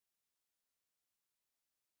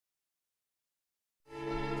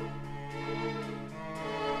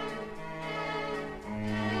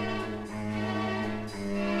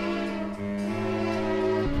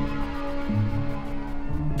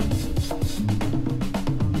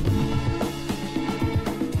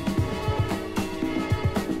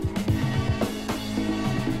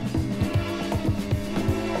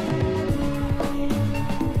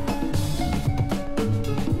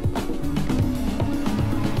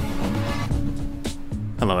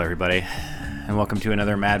Hello, everybody, and welcome to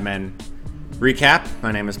another Mad Men recap.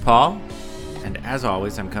 My name is Paul, and as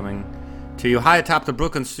always, I'm coming to you high atop the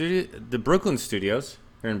Brooklyn Studios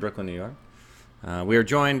here in Brooklyn, New York. We are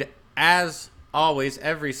joined, as always,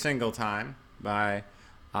 every single time by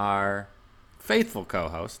our faithful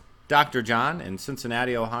co-host, Dr. John in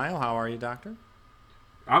Cincinnati, Ohio. How are you, Doctor?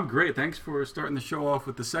 I'm great. Thanks for starting the show off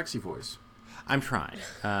with the sexy voice. I'm trying.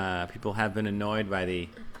 People have been annoyed by the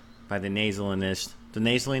nasaliness. The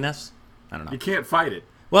nasaliness? I don't know. You can't fight it.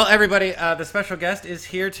 Well, everybody, the special guest is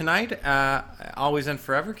here tonight. Always and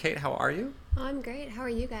forever. Kate, how are you? I'm great. How are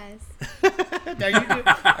you guys?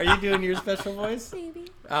 Are you doing your special voice? Maybe.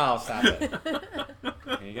 Oh, stop it.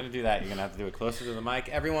 You're going to do that. You're going to have to do it closer to the mic.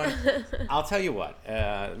 Everyone, I'll tell you what.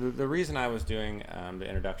 The reason I was doing the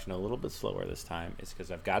introduction a little bit slower this time is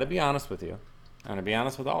because I've got to be honest with you. I'm going to be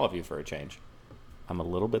honest with all of you for a change. I'm a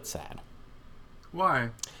little bit sad. Why?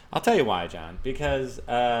 I'll tell you why, John. Because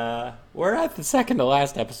we're at the second to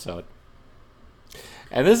last episode.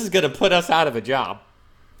 And this is going to put us out of a job.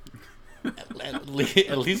 At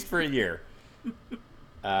least for a year.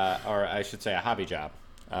 Or I should say a hobby job.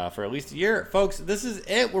 For at least a year. Folks, this is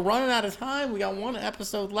it. We're running out of time. We got one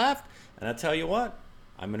episode left. And I'll tell you what.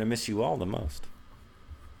 I'm going to miss you all the most.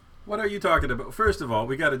 What are you talking about? First of all,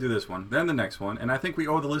 we got to do this one, then the next one, and I think we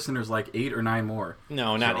owe the listeners like 8 or 9 more.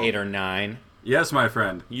 No, not 8 or 9. Yes, my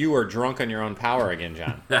friend. You are drunk on your own power again,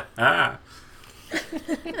 John.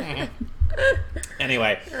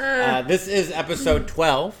 Anyway, this is episode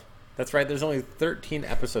 12. That's right, there's only 13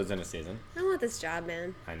 episodes in a season. I want this job,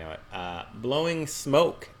 man. I know it. Blowing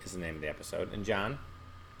Smoke is the name of the episode. And John?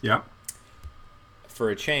 Yeah?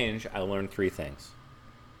 For a change, I learned 3 things.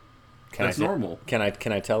 That's normal. Can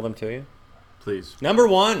I tell them to you? Please. Number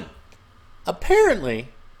 1, apparently,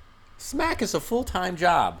 smack is a full-time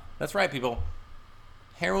job. That's right, people.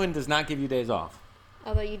 Heroin does not give you days off.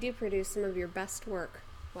 Although you do produce some of your best work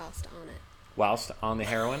whilst on it. Whilst on the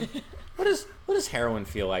heroin? What does heroin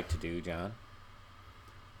feel like to do, John?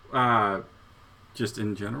 Just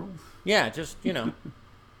in general? Yeah, just, you know.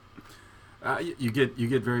 You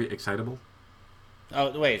get very excitable.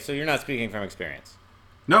 Oh, wait, so you're not speaking from experience?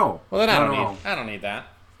 No. Well, then I don't need that.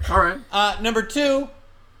 All right. Number 2,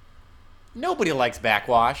 nobody likes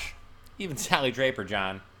backwash. Even Sally Draper,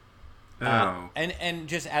 John. Oh. And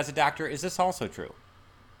just as a doctor, is this also true?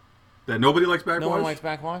 That nobody likes backwash? No one likes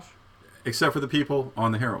backwash? Except for the people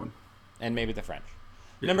on the heroin. And maybe the French.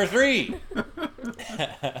 Yeah. Number 3,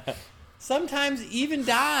 sometimes even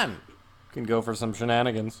Don can go for some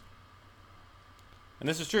shenanigans. And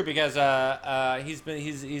this is true because he's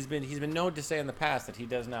been known to say in the past that he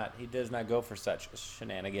does not go for such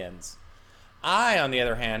shenanigans. I, on the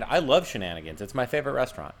other hand, I love shenanigans. It's my favorite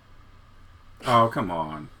restaurant. Oh, come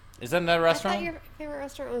on. Is that another restaurant? I thought your favorite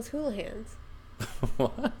restaurant was Houlihan's.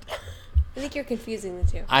 What? I think you're confusing the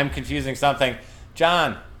two. I'm confusing something.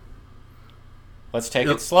 John, let's take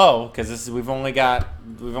it slow because we've only got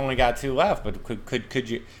 2 left. But could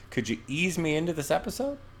you ease me into this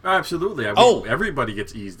episode? Absolutely. Everybody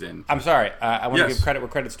gets eased in. I'm sorry. I want to give credit where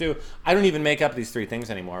credit's due. I don't even make up these 3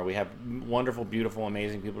 things anymore. We have wonderful, beautiful,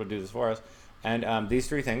 amazing people to do this for us. And these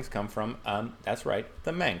 3 things come from, that's right,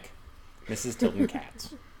 the Menk, Mrs. Tilton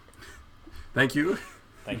Katz. Thank you.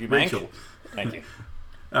 Thank you, Rachel. Menk. Thank you.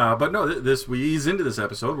 But no, we ease into this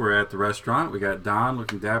episode. We're at the restaurant. We got Don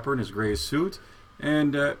looking dapper in his gray suit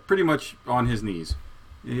and pretty much on his knees.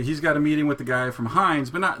 He's got a meeting with the guy from Heinz,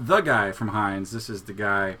 but not the guy from Heinz. This is the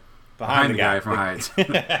guy behind the guy from Heinz.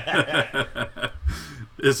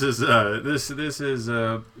 This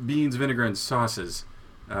is beans, vinegar, and sauces,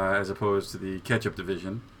 as opposed to the ketchup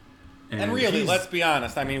division. And really, let's be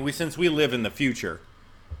honest. I mean, since we live in the future,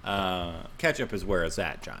 ketchup is where it's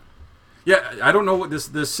at, John. Yeah, I don't know what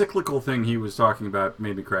this cyclical thing he was talking about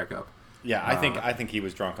made me crack up. Yeah, I think he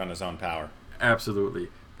was drunk on his own power. Absolutely.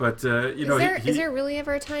 But, is there really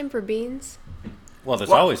ever a time for beans? Well, there's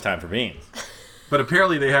always time for beans. But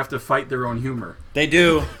apparently they have to fight their own humor. They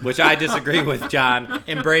do, which I disagree with, John.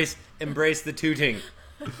 Embrace the tooting.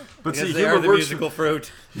 But see, they are the musical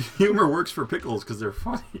fruit. Humor works for pickles because they're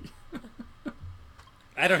funny.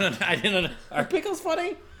 I don't know. I didn't know. Are pickles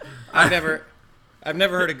funny? I've never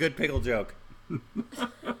heard a good pickle joke.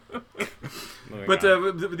 But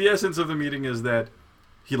the essence of the meeting is that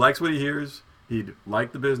he likes what he hears. He'd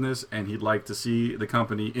like the business, and he'd like to see the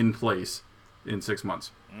company in place in 6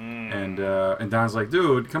 months. And Don's like,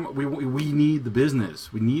 dude, come on, we need the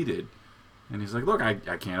business. We need it. And he's like, look, I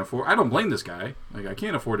can't afford. I don't blame this guy. Like, I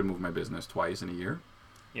can't afford to move my business twice in a year.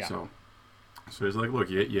 Yeah. So he's like, look,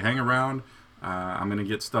 you hang around. I'm going to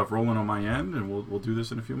get stuff rolling on my end, and we'll do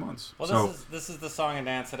this in a few months. Well, so, this is the song and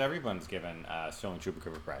dance that everyone's given Sterling Trooper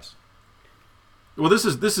Cooper Price. well, this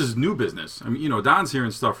is new business. I mean, Don's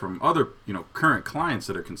hearing stuff from other, current clients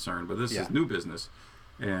that are concerned, but this Yeah. is new business,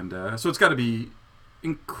 and so it's got to be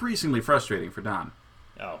increasingly frustrating for Don.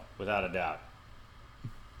 Oh, without a doubt.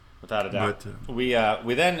 Without a doubt. But, we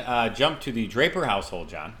then jump to the Draper household,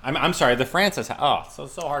 John. I'm sorry, the Francis. Oh, so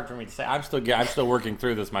hard for me to say. I'm still working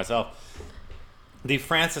through this myself. The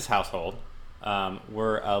Francis household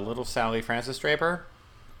were little Sally Francis Draper.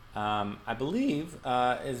 I believe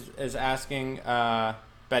is asking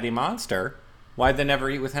Betty Monster why they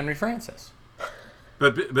never eat with Henry Francis.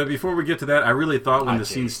 But before we get to that, I really thought when the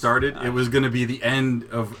scene geez. started, it was going to be the end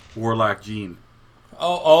of Warlock Gene.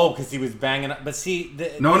 Oh, because he was banging up. But see,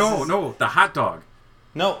 No, the hot dog.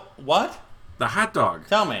 No, what? The hot dog.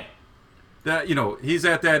 Tell me. That he's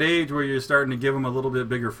at that age where you're starting to give him a little bit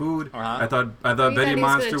bigger food. Uh-huh. I thought You Betty thought he was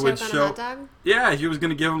Monster gonna would choke on a show. hot dog? Yeah, he was going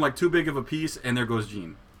to give him like too big of a piece, and there goes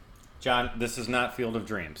Gene. John, this is not Field of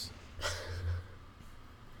Dreams.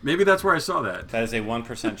 Maybe that's where I saw that. That is a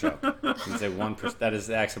 1% joke. That is a 1%. That is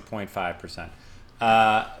actually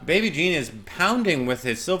 0.5%. Baby Gene is pounding with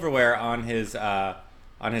his silverware on his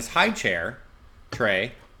high chair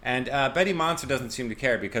tray, and Betty Monster doesn't seem to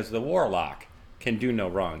care because the Warlock can do no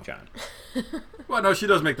wrong, John. Well, no, she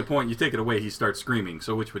does make the point. You take it away, he starts screaming.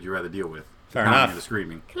 So which would you rather deal with? Fair Pounding enough. or the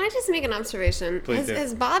screaming. Can I just make an observation? Please do.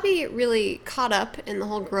 Has Bobby really caught up in the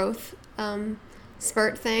whole growth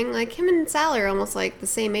spurt thing? Like, him and Sally are almost like the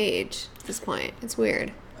same age at this point. It's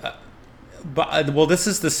weird. But well, this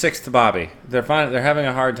is the sixth Bobby. They're having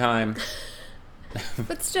a hard time.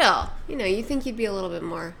 But still, you think he'd be a little bit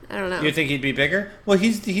more. I don't know. You think he'd be bigger? Well,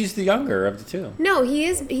 he's the younger of the two. No, he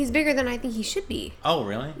is. He's bigger than I think he should be. Oh,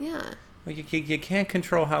 really? Yeah. Well, you can't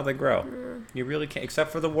control how they grow. You really can't,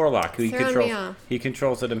 except for the Warlock, who Throwing me off. he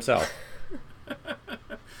controls it himself.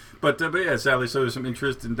 But yeah, Sally showed some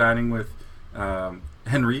interest in dining with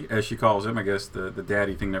Henry, as she calls him. I guess the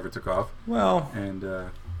daddy thing never took off. Well, And,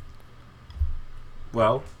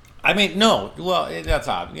 I mean, no. Well, that's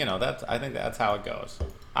odd. I think that's how it goes.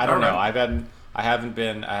 I don't know. Alright. I haven't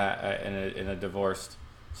been in a divorced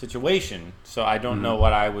situation, so I don't know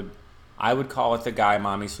what I would call it. The guy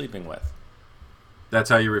mommy's sleeping with. that's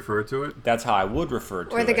how you refer to it? That's how I would refer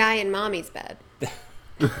to it. Or the guy in mommy's bed.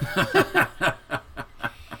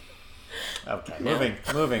 Okay,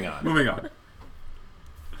 moving on. Moving on.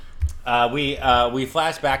 We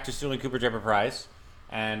flash back to Sterling Cooper Draper Price,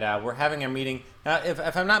 and we're having a meeting. Now,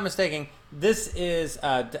 if I'm not mistaken, this is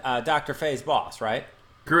Dr. Faye's boss, right?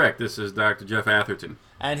 Correct. This is Dr. Jeff Atherton.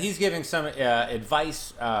 And he's giving some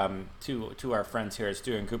advice to our friends here at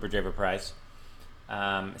Sterling Cooper Draper Price,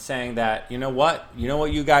 saying that you know what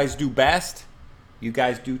you guys do best. You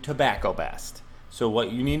guys do tobacco best. So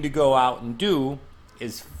what you need to go out and do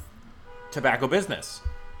is tobacco business.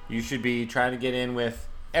 You should be trying to get in with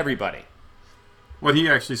everybody. Well, he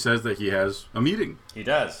actually says that he has a meeting He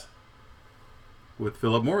does. with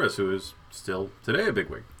Philip Morris, who is still today a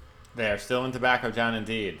bigwig. They are still in tobacco, John,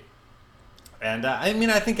 indeed. And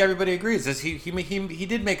I think everybody agrees. He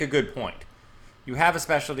did make a good point. You have a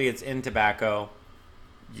specialty; it's in tobacco.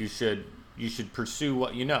 You should pursue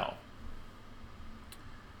what you know.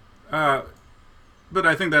 But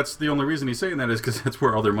I think that's the only reason he's saying that is because that's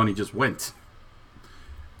where all their money just went.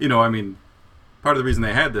 Part of the reason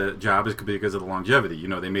they had the job is because of the longevity.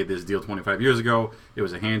 They made this deal 25 years ago. It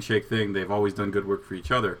was a handshake thing. They've always done good work for each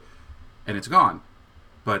other. And it's gone.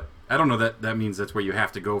 But I don't know that means that's where you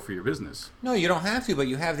have to go for your business. No, you don't have to, but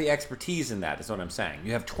you have the expertise in that, is what I'm saying.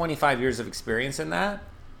 You have 25 years of experience in that.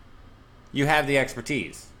 You have the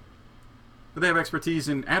expertise. But they have expertise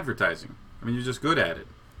in advertising. You're just good at it.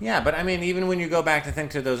 Yeah, but even when you go back to think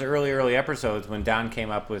to those early episodes when Don came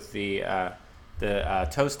up with the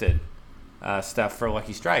toasted stuff for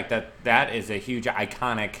Lucky Strike, that is a huge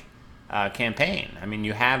iconic campaign.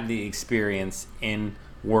 You have the experience in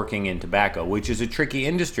working in tobacco, which is a tricky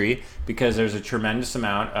industry because there's a tremendous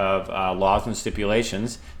amount of laws and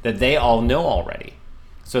stipulations that they all know already.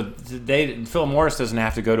 So Phil Morris doesn't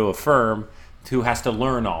have to go to a firm who has to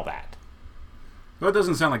learn all that. Well, it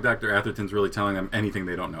doesn't sound like Dr. Atherton's really telling them anything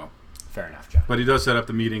they don't know. Fair enough, John. But he does set up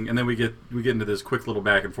the meeting, and then we get into this quick little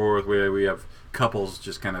back and forth where we have couples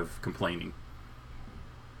just kind of complaining.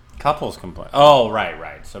 Couples complain. Oh,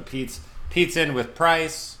 right. So Pete's in with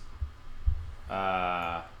Price.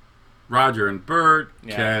 Roger and Bert,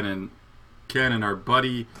 Yeah. Ken and our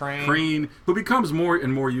buddy Crane, who becomes more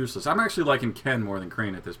and more useless. I'm actually liking Ken more than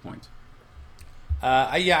Crane at this point.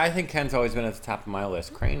 I think Ken's always been at the top of my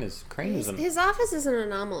list. Crane is His office is an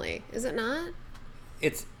anomaly, is it not?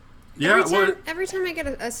 it's Yeah, every time I get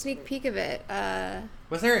a sneak peek of it,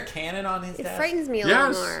 Was there a cannon on his it desk? frightens me a Yes.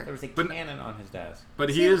 little more. There was a But- cannon on his desk. but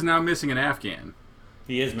he is now missing an Afghan.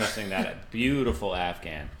 He is missing that beautiful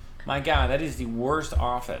Afghan. My God, that is the worst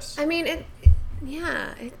office. I mean,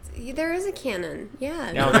 there is a cannon.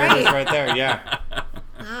 Yeah, No, you're there it is right. right there. Yeah,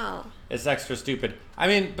 Wow. it's extra stupid. I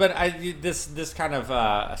mean, but this kind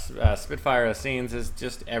of Spitfire scenes is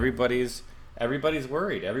just everybody's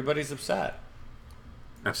worried. Everybody's upset.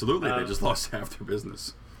 Absolutely, they just lost half their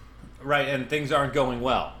business. Right, and things aren't going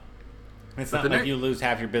well. It's not the like next- you lose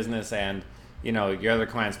half your business and your other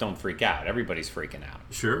clients don't freak out. Everybody's freaking out.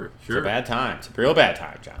 Sure. It's a bad time. It's a real bad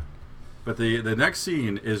time, John. But the next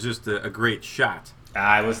scene is just a great shot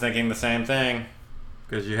I was thinking the same thing.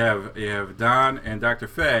 because you have Don and Dr.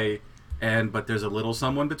 Faye, but there's a little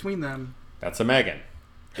someone between them. That's a Megan.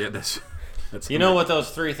 Yeah, that's You know what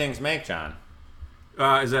those three things make, John?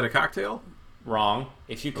 Is that a cocktail? Wrong.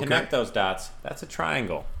 If you connect Okay. those dots, that's a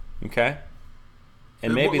triangle. Okay?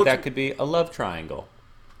 And Well, maybe let's- that could be a love triangle.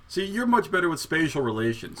 See, you're much better with spatial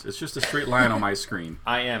relations. It's just a straight line on my screen.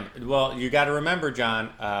 I am. Well, you got to remember, John.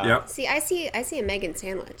 Yep. See, I see a Megan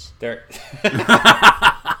sandwich. There.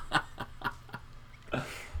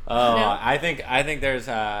 No. I think there's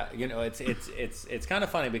it's kind of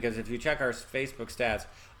funny because if you check our Facebook stats,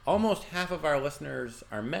 almost half of our listeners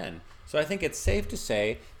are men. So I think it's safe to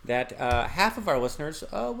say that half of our listeners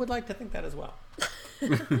would like to think that as well.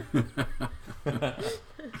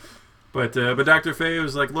 But Dr. Faye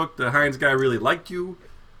was like, look, the Heinz guy really liked you.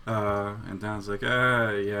 And Don's like,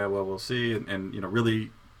 yeah, well, we'll see. And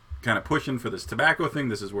really kind of pushing for this tobacco thing.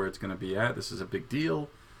 This is where it's going to be at. This is a big deal.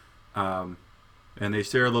 And they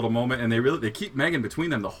share a little moment, and they keep Megan between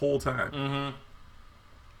them the whole time.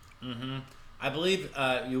 I believe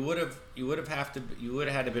you would have had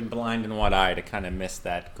to been blind in one eye to kind of miss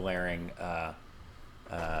that glaring Yeah,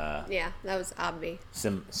 that was obvi.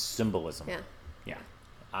 symbolism. Yeah.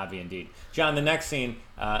 Obvi indeed. John, the next scene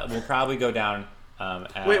will probably go down.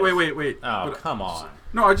 As, Wait. Oh, But- come on.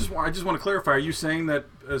 No, I just want to clarify. Are you saying that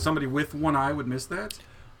somebody with one eye would miss that?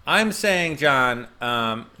 I'm saying, John,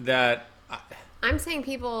 that I'm saying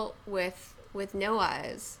people with no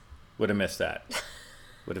eyes. would have missed that.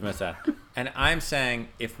 And I'm saying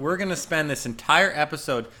if we're going to spend this entire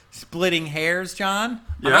episode splitting hairs, John,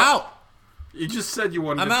 I'm Yeah. out. You just said you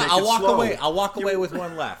wanted I'm to out. take I'll it walk slow. away. I'll walk away with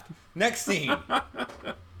one left. Next scene.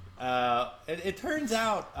 It turns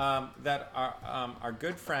out that our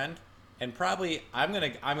good friend and probably I'm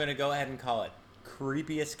gonna go ahead and call it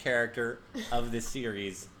creepiest character of this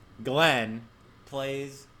series, Glenn,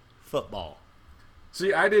 plays football.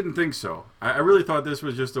 See, I didn't think so. I really thought this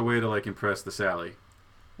was just a way to impress the Sally.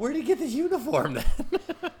 Where did he get this uniform then?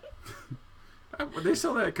 They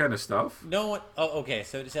sell that kind of stuff. No one. Oh, okay.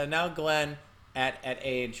 So now Glenn at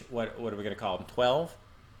age what are we gonna call him? 12.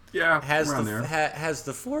 Yeah, Has around the there. has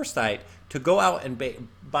the foresight to go out and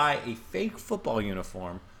buy a fake football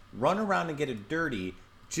uniform, run around and get it dirty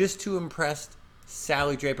just to impress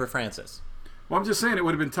Sally Draper Francis. Well, I'm just saying it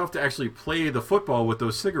would have been tough to actually play the football with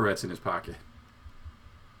those cigarettes in his pocket.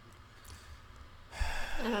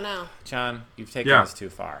 I don't know. John, you've taken Yeah. this too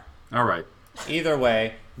far. All right. Either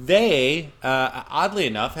way, they oddly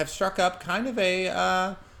enough have struck up kind of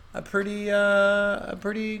a pretty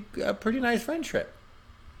nice friendship.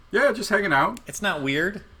 Yeah, just hanging out. It's not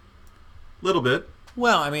weird. A little bit.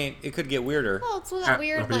 Well, I mean, it could get weirder. Well, it's that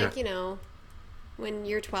weird, yeah. when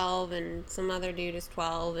you're 12 and some other dude is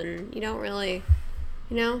 12 and you don't really,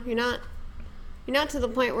 you're not to the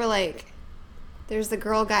point where there's the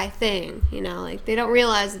girl guy thing, they don't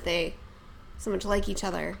realize that they so much like each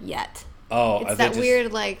other yet. Oh, It's that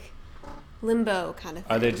weird limbo kind of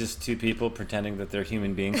thing. Are they just two people pretending that they're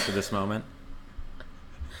human beings for this moment?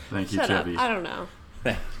 Thank you, Shut up. Chevy. I don't know.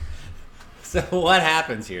 So what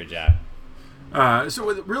happens here, John?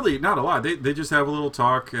 Really, not a lot. They just have a little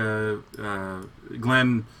talk.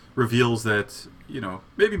 Glenn reveals that,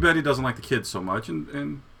 maybe Betty doesn't like the kids so much,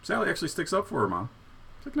 and Sally actually sticks up for her mom.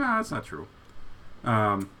 It's like, nah, that's not true.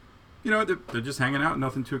 They're just hanging out,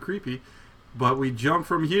 nothing too creepy. But we jump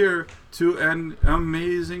from here to an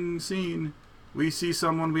amazing scene. We see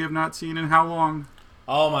someone we have not seen in how long?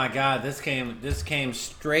 Oh my God! This came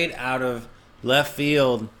straight out of left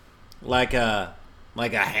field, like a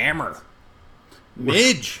hammer.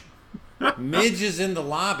 Midge. Midge is in the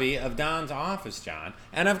lobby of Don's office, John.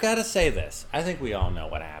 And I've got to say this. I think we all know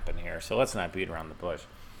what happened here, so let's not beat around the bush.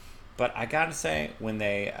 But I got to say, when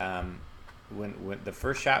they, when the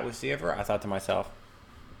first shot we see of her, I thought to myself,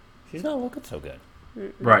 she's not looking so good.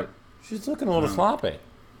 Right. She's looking a little sloppy.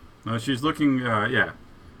 No, she's looking, yeah.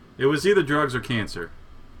 It was either drugs or cancer.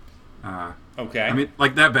 Okay. I mean,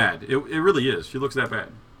 like that bad. It really is. She looks that bad.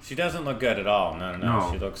 She doesn't look good at all. No.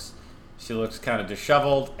 No. She looks kind of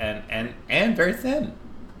disheveled and very thin,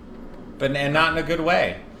 but and not in a good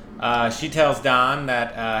way. She tells Don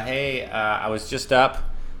that, hey, I was just up,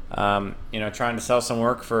 trying to sell some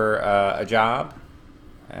work for a job,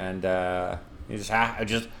 and you I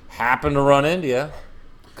just happened to run into you.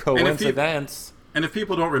 Coincidence. And if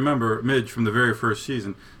people don't remember Midge from the very first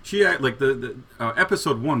season, she like the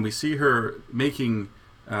episode 1, we see her making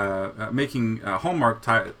Hallmark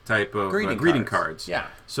type of greeting cards. Yeah.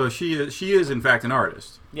 So she is in fact an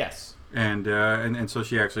artist. Yes. And so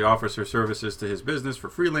she actually offers her services to his business for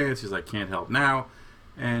freelance. He's like, can't help now,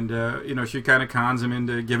 and she kind of cons him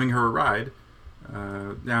into giving her a ride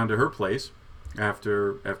down to her place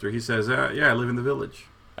after he says, yeah, I live in the village.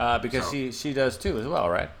 Because she does too as well,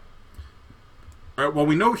 right? Well,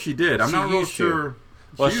 we know she did. I'm not real sure.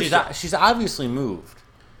 Well, she's obviously moved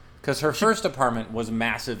because her first apartment was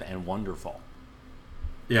massive and wonderful.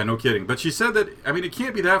 Yeah, no kidding. But she said that, I mean, it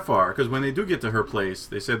can't be that far because when they do get to her place,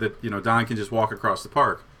 they said that Don can just walk across the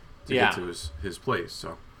park to get to his place.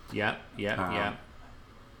 So yeah. It's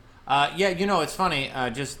funny.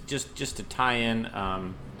 Just to tie in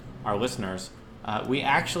our listeners, we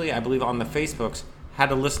actually, I believe, on the Facebooks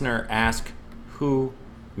had a listener ask who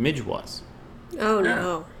Midge was. Oh,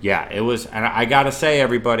 no. Yeah, it was. And I got to say,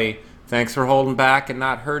 everybody, thanks for holding back and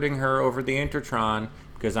not hurting her over the Intertron,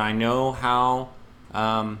 because I know how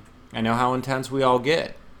intense we all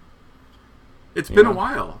get. It's been a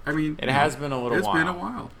while. I mean, it has been a little while. It's been a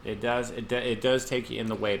while. It does. It does take you in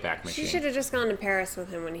the Wayback Machine. She should have just gone to Paris with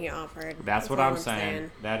him when he offered. That's what I'm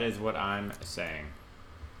saying. That is what I'm saying.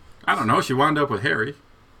 I don't know. She wound up with Harry.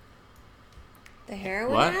 The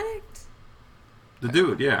heroin addict? The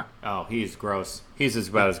dude, yeah. Oh, he's gross. He's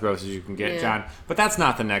about as gross as you can get, John. But that's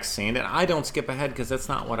not the next scene, and I don't skip ahead because that's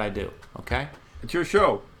not what I do. Okay? It's your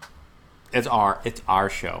show. It's our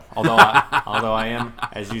show. Although I am,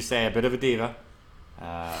 as you say, a bit of a diva,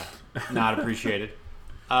 not appreciated.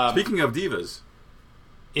 Speaking of divas,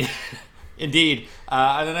 indeed,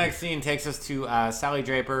 the next scene takes us to Sally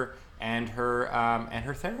Draper and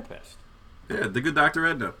her therapist. Yeah, the good Dr.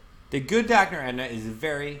 Edna. The good Dr. Edna is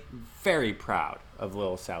very, very proud of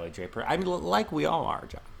little Sally Draper. I mean, like we all are,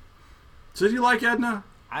 John. So do you like Edna?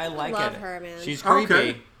 I love her, man. She's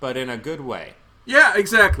creepy, but in a good way. Yeah,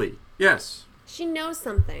 exactly. Yes. She knows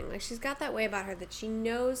something. Like, she's got that way about her that she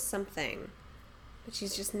knows something, but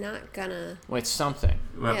she's just not gonna. Wait, something.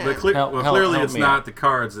 Well, Yeah. Clearly help it's me not out. the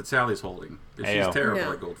cards that Sally's holding. She's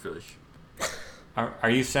terrible at Goldfish. Are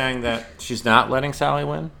you saying that she's not letting Sally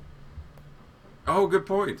win? Oh, good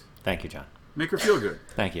point. Thank you, John. Make her feel good.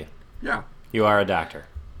 Thank you. Yeah. You are a doctor.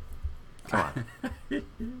 Come on.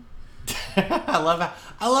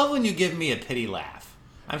 I love when you give me a pity laugh.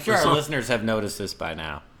 I'm sure our listeners have noticed this by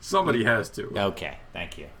now. Somebody has to. Okay,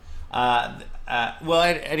 thank you.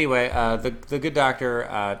 Anyway, the good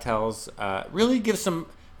doctor really gives some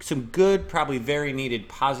good, probably very needed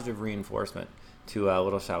positive reinforcement to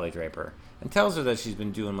little Sally Draper, and tells her that she's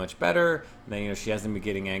been doing much better. That she hasn't been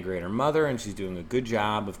getting angry at her mother, and she's doing a good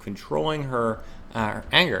job of controlling her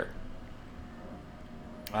anger.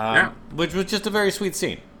 Which was just a very sweet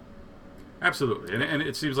scene. Absolutely, and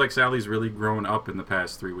it seems like Sally's really grown up in the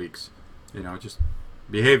past 3 weeks. Just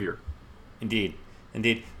behavior. Indeed.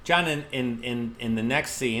 John, in the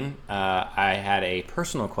next scene, I had a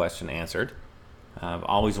personal question answered. I've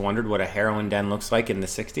always wondered what a heroin den looks like in the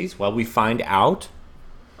 60s. Well, we find out.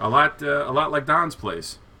 A lot like Don's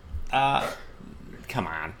place. Come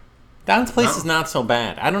on. Don's place is not so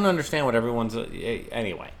bad. I don't understand what everyone's...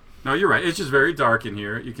 Anyway. No, you're right. It's just very dark in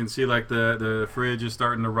here. You can see like the fridge is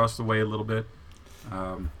starting to rust away a little bit.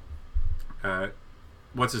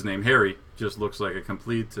 What's his name? Harry just looks like a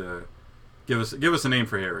complete... Give us a name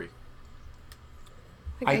for Harry.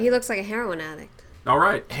 Okay, he looks like a heroin addict. All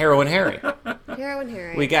right. Heroin Harry. Heroin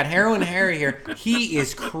Harry. We got Heroin Harry here. He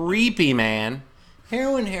is creepy, man.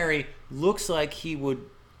 Heroin Harry looks like he would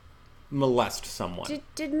molest someone.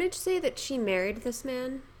 Did Midge say that she married this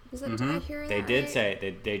man? Is that did I hear that? They did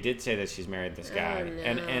say they did say that she's married this guy.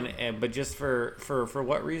 Oh, no. And but just for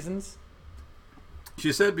what reasons?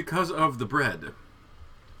 She said because of the bread.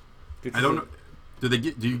 Because I don't know.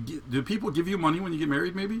 Do people give you money when you get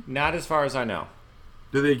married? Maybe not as far as I know.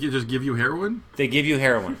 Do they just give you heroin? They give you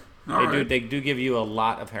heroin. Right. They do give you a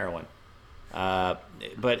lot of heroin,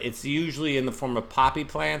 but it's usually in the form of poppy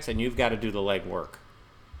plants, and you've got to do the legwork.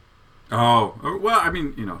 Oh well, I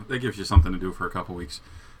mean, that gives you something to do for a couple weeks.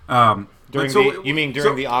 During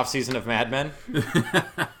the off season of Mad Men?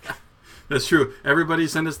 That's true. Everybody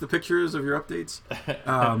send us the pictures of your updates.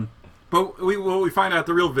 But we find out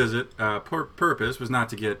the real visit purpose was not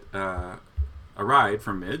to get a ride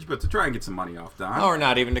from Midge, but to try and get some money off Don. Or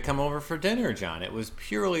not even to come over for dinner, John. It was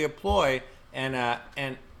purely a ploy, and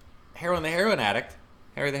Harry the heroin addict,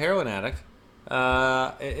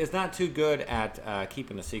 is not too good at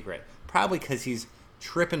keeping a secret. Probably because he's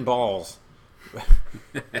tripping balls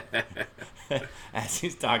as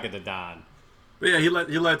he's talking to Don. But yeah, he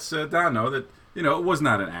lets Don know that it was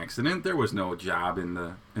not an accident. There was no job in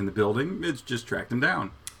the building. Midge just tracked him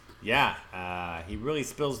down. Yeah, he really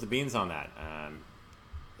spills the beans on that.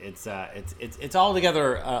 It's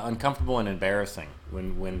altogether uncomfortable and embarrassing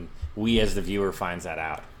when we as the viewer finds that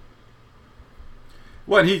out.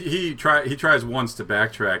 Well, he tries once to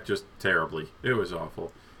backtrack just terribly. It was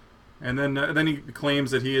awful. And then he claims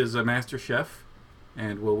that he is a master chef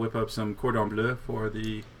and will whip up some cordon bleu for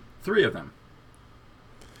the three of them.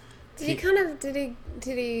 Did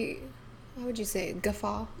he how would you say,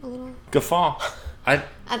 guffaw a little? Guffaw. At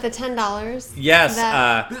the $10? Yes.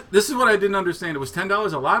 This is what I didn't understand. It was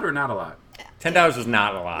 $10 a lot or not a lot? $10 was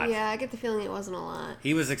not a lot. Yeah, I get the feeling it wasn't a lot.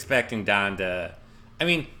 He was expecting Don to... I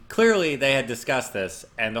mean, clearly they had discussed this,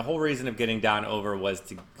 and the whole reason of getting Don over was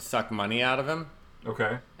to suck money out of him.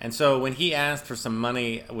 Okay. And so when he asked for some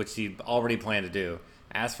money, which he already planned to do,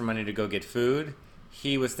 asked for money to go get food,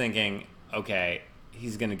 he was thinking, okay,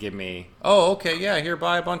 he's going to give me, oh, okay, yeah, here,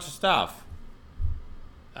 buy a bunch of stuff.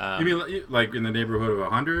 You mean like in the neighborhood of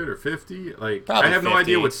 100 or 50? Like, Probably I have 50. no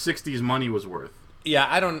idea what 60's money was worth. Yeah,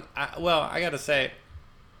 I got to say,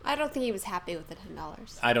 I don't think he was happy with the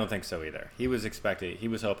 $10. I don't think so either. He was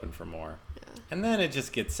hoping for more. Yeah. And then it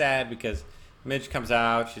just gets sad because Midge comes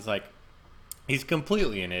out, she's like, he's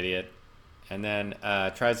completely an idiot. And then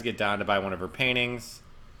tries to get Don to buy one of her paintings.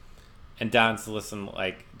 And Don's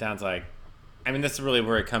like, I mean, this is really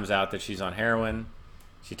where it comes out that she's on heroin.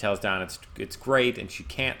 She tells Don it's great and she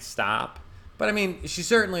can't stop. But I mean, she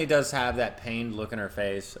certainly does have that pained look in her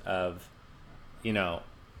face of,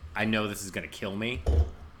 I know this is going to kill me.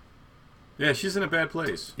 Yeah, she's in a bad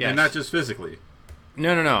place. Yeah, and not just physically.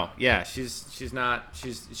 No. Yeah, she's not.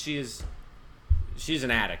 She's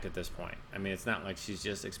an addict at this point. I mean, it's not like she's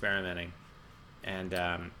just experimenting.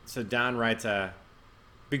 And so Don writes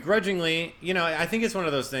begrudgingly. I think it's one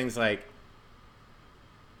of those things like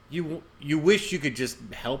you wish you could just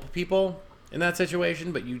help people in that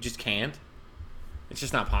situation, but you just can't. It's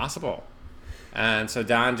just not possible. And so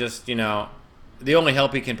Don just, the only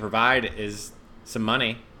help he can provide is some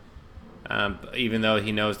money. Even though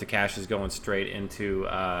he knows the cash is going straight into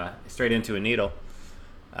a needle.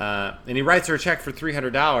 And he writes her a check for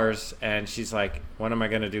 $300, and she's like, what am I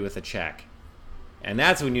going to do with a check? And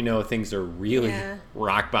that's when things are really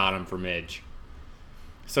rock bottom for Midge.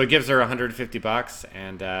 So he gives her $150,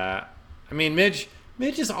 and I mean, Midge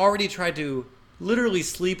has already tried to literally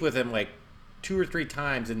sleep with him like 2 or 3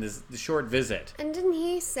 times in this short visit. And didn't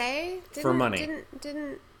he say for money?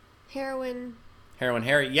 Didn't Heroin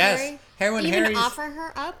Harry? Yes, Heroin Harry. Even offer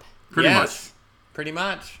her up? Pretty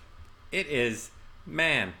much. It is,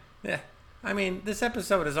 man. Yeah. I mean, this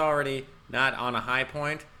episode is already not on a high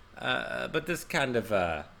point, but this kind of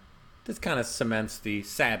cements the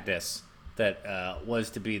sadness that was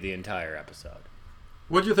to be the entire episode.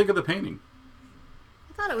 What did you think of the painting?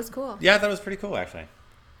 I thought it was cool. Yeah, I thought it was pretty cool, actually.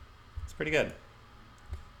 It's pretty good.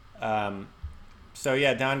 So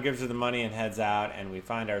yeah, Don gives her the money and heads out, and we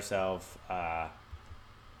find ourselves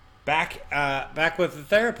back with the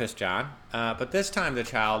therapist, John. But this time the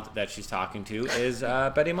child that she's talking to is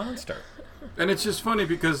Betty Monster. And it's just funny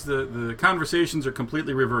because the conversations are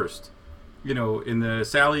completely reversed. In the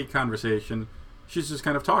Sally conversation, she's just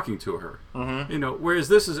kind of talking to her. Mm-hmm. Whereas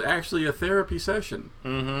this is actually a therapy session.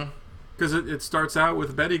 Mm-hmm. Because it starts out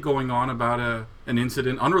with Betty going on about an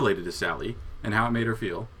incident unrelated to Sally and how it made her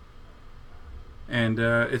feel. And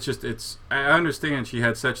I understand she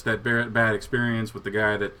had such that bad experience with the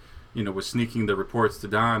guy that, was sneaking the reports to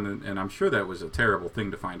Don, and I'm sure that was a terrible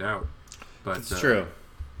thing to find out. But it's true.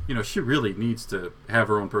 She really needs to have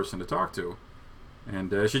her own person to talk to.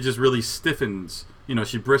 And she just really stiffens,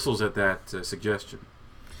 she bristles at that suggestion.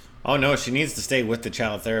 Oh, no, she needs to stay with the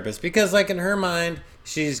child therapist because, like, in her mind,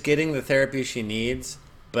 she's getting the therapy she needs,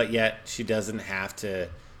 but yet she doesn't have to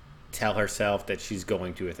tell herself that she's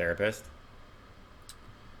going to a therapist.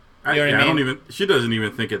 You know what I mean? She doesn't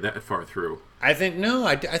even think it that far through. I think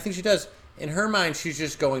she does. In her mind, she's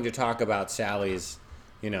just going to talk about Sally's,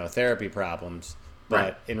 therapy problems. But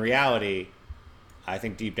right. In reality, I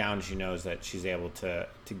think deep down she knows that she's able to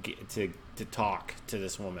talk to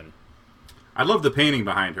this woman. I love the painting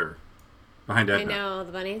behind her, behind Edna. I know,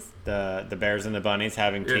 the bunnies. The bears and the bunnies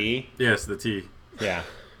having tea. Yes, the tea. Yeah.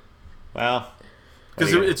 Well,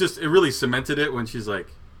 Because it really cemented it when she's like,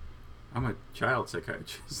 I'm a child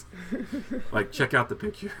psychiatrist. Like, check out the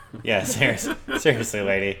picture. Yeah, seriously,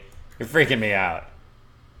 lady. You're freaking me out.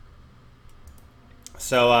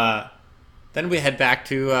 So then we head back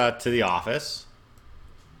to the office.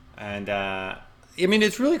 And, I mean,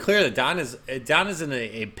 it's really clear that Don is in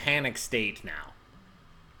a panic state now.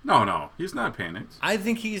 No, he's not panicked. I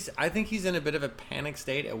think he's in a bit of a panic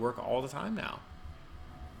state at work all the time now.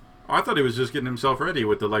 Oh, I thought he was just getting himself ready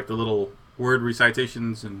with the little word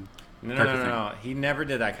recitations and No. He never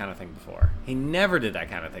did that kind of thing before.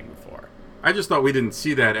 I just thought we didn't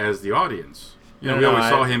see that as the audience. We No, always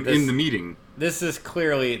saw him in the meeting. This is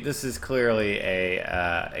clearly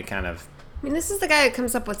a kind of, I mean, this is the guy who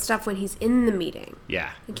comes up with stuff when he's in the meeting.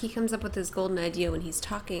 yeah. Like, he comes up with his golden idea when he's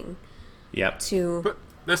talking Yep. to... But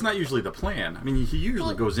that's not usually the plan. I mean, he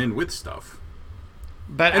usually goes in with stuff.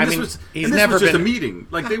 But And I this mean, was, he's and this never was just been a meeting.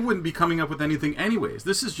 Like, they wouldn't be coming up with anything anyways.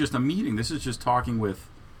 This is just a meeting. This is just talking with,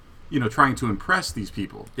 trying to impress these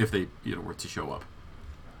people if they, were to show up.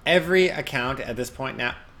 every account at this point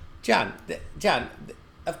now. John,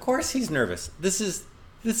 of course he's nervous. This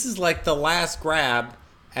is like the last grab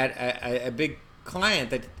at a big client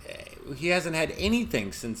that he hasn't had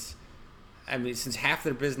anything since half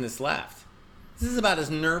their business left. This is about as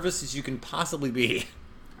nervous as you can possibly be.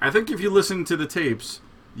 I think if you listen to the tapes,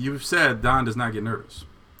 you've said Don does not get nervous.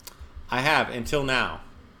 I have until now.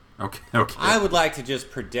 Okay. I would like to just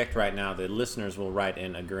predict right now that listeners will write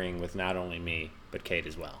in agreeing with not only me, but Kate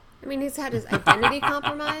as well. I mean, he's had his identity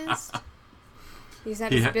compromised. He's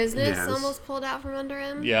had his business yes. almost pulled out from under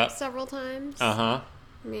him several times. Uh-huh.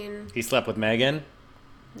 I mean, He slept with Megan.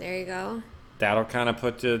 there you go. That'll kind of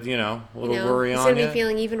put a little worry he's on going to you. be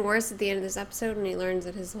feeling even worse at the end of this episode when he learns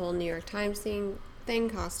that his whole New York Times thing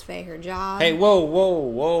cost Faye her job. Hey, whoa.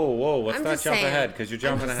 Let's I'm not just jump saying. ahead because you're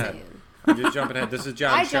jumping I'm just ahead. saying. I'm just jumping ahead. This is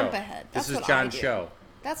John's I show. jump ahead. That's This is what John's I do. show.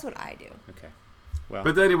 That's what I do. Okay. Well,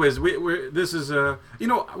 But anyways, this is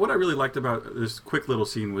what I really liked about this quick little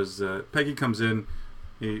scene was Peggy comes in,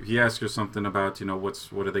 he asks her something about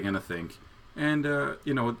what are they gonna think, and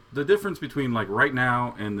the difference between like right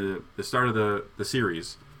now and the start of the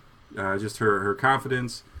series, just her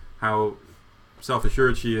confidence, how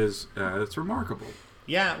self-assured she is, it's remarkable.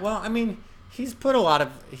 yeah. Well, I mean, he's put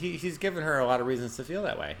he's given her a lot of reasons to feel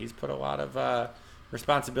that way. He's put a lot of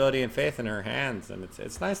responsibility and faith in her hands, and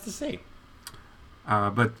it's nice to see.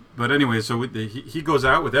 But anyway, so he goes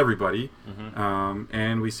out with everybody, Mm-hmm.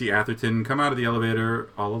 and we see Atherton come out of the elevator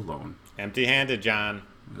all alone. Empty-handed, John.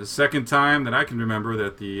 The second time that I can remember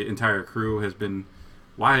that the entire crew has been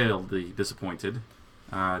wildly disappointed.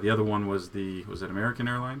 The other one was it American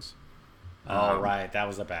Airlines? Oh, right. That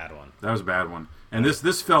was a bad one. That was a bad one. And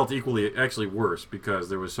this felt actually worse because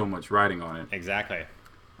there was so much riding on it. Exactly.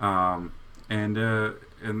 And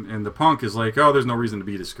the punk is like, oh, there's no reason to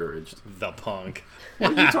be discouraged. The punk.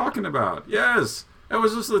 What are you talking about? Yes, that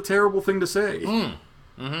was just a terrible thing to say.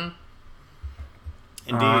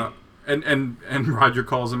 Indeed. And Roger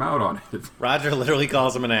calls him out on it. Roger literally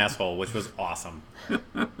calls him an asshole, which was awesome.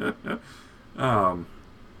 And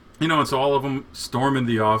so all of them storm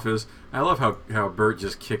into the office. I love how Bert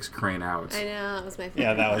just kicks Crane out. I know, that was my favorite.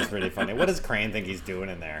 Yeah, that was pretty funny. What does Crane think he's doing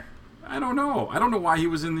in there? I don't know. I don't know why he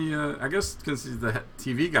was in the. I guess because he's the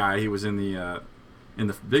TV guy, he was in the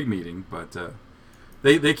big meeting. But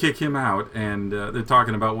they kick him out, and they're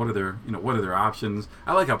talking about what are their options.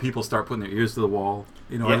 I like how people start putting their ears to the wall.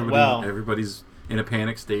 Everybody's in a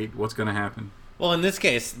panic state. What's going to happen? Well, in this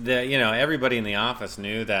case, everybody in the office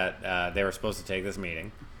knew that they were supposed to take this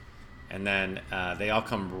meeting, and then they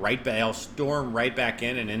all storm right back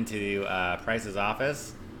in and into Price's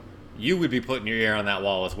office. You would be putting your ear on that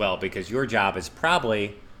wall as well because your job is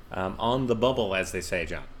probably on the bubble, as they say,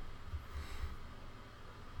 John.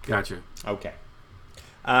 Gotcha. Okay.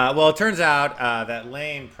 Well, it turns out that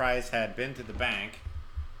Lane Price had been to the bank,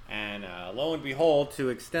 and lo and behold, to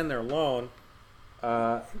extend their loan,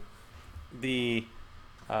 the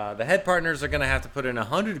head partners are going to have to put in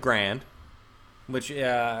 $100,000, which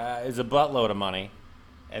is a buttload of money,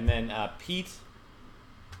 and then Pete.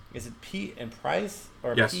 Is it Pete and Price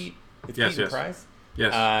or yes. Pete? It's yes, Pete yes. and Price.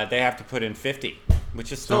 Yes. They have to put in $50,000,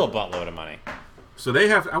 which is still a buttload of money. So they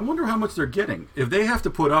have. I wonder how much they're getting. If they have to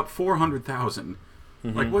put up $400,000,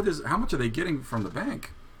 like how much are they getting from the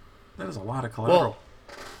bank? That is a lot of collateral. Well,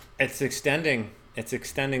 it's extending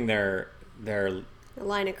their The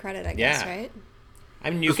line of credit, I guess, Yeah. right? I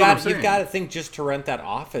mean, you've That's what I'm got saying. to think just to rent that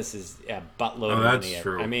office is a buttload of that's money.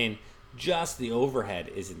 true. I mean, just the overhead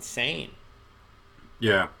is insane.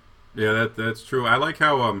 Yeah, that's true. I like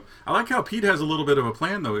how Pete has a little bit of a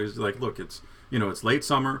plan though. He's like, look, it's it's late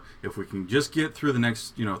summer. If we can just get through the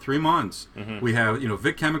next 3 months, we have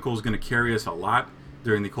Vic Chemical is going to carry us a lot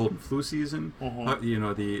during the cold and flu season.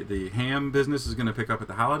 The ham business is going to pick up at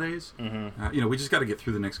the holidays. We just got to get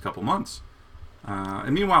through the next couple months.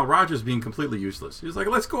 And meanwhile, Roger's being completely useless. He's like,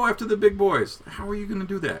 let's go after the big boys. How are you going to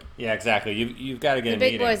do that? Yeah, exactly. You've got to get The a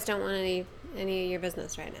big meeting. boys don't want any of your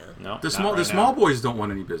business right now. No, The not right small now. boys don't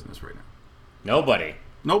want any business right now. Nobody.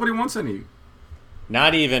 Nobody wants any.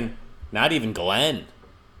 Not even Glenn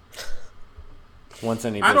wants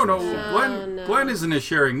any business. I don't know. No, no. Glenn is in a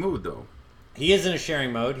sharing mood, though. He is in a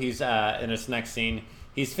sharing mode. He's in this next scene.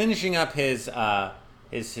 He's finishing up his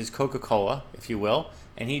Coca-Cola, if you will,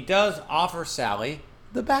 and he does offer Sally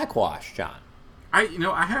the backwash, John. I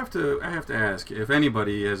have to ask if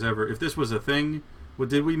anybody has ever, if this was a thing.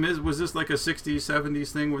 Did we miss? Was this like a 60s,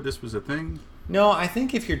 70s thing where this was a thing? No, I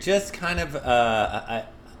think if you're just kind of a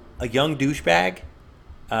young douchebag,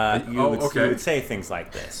 you would say things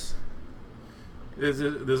like this. Is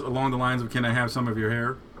it this along the lines of "Can I have some of your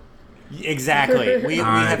hair"? Exactly. We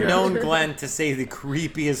have gotcha. known Glenn to say the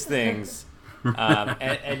creepiest things.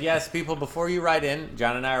 And yes, people, before you write in,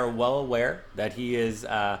 John and I are well aware that he is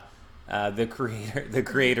the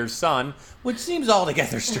creator's son, which seems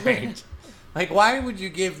altogether strange. Like, why would you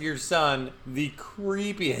give your son the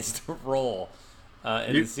creepiest role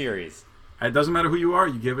in the series? It doesn't matter who you are;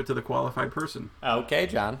 you give it to the qualified person. Okay,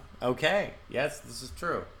 John. Okay. Yes, this is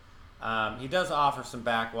true. He does offer some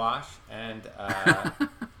backwash, and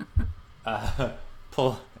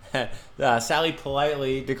Sally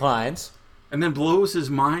politely declines. And then blows his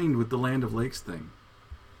mind with the Land of Lakes thing.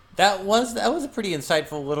 That was a pretty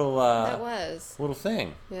insightful little That was. little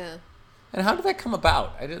thing. Yeah. And how did that come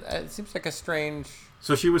about? It seems like a strange.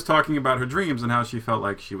 So she was talking about her dreams and how she felt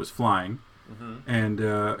like she was flying,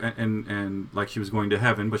 and like she was going to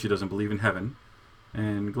heaven, but she doesn't believe in heaven.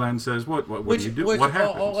 And Glenn says, "What do you do? What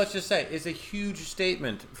happens?" let's just say, is a huge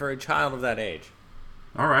statement for a child of that age.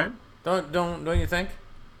 All right, Don't you think?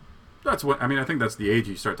 that's what I mean. I think that's the age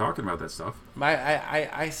you start talking about that stuff.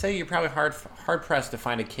 I say you're probably hard pressed to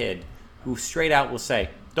find a kid who straight out will say,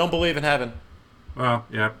 "Don't believe in heaven." Well,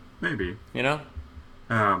 yeah, maybe. You know?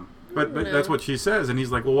 But that's what she says, and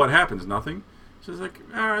he's like, "Well, what happens? Nothing." She's like,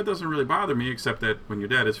 "It doesn't really bother me, except that when you're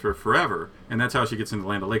dead, it's for forever." And that's how she gets into the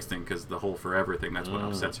Land of Lakes thing, because the whole forever thing, that's what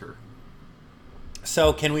upsets her.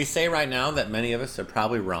 So can we say right now that many of us are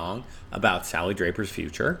probably wrong about Sally Draper's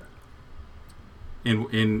future?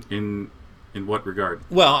 In what regard?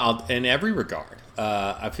 Well, in every regard.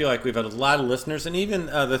 I feel like we've had a lot of listeners, and even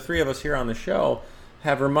the three of us here on the show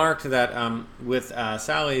have remarked that with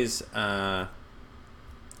Sally's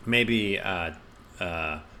maybe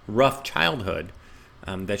rough childhood,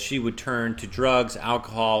 that she would turn to drugs,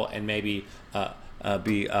 alcohol, and maybe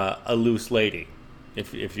be a loose lady,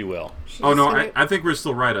 if you will. Oh no, I think we're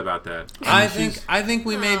still right about that. I think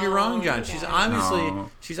we may be wrong, John. She's No.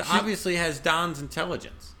 obviously has Don's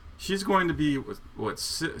intelligence. She's going to be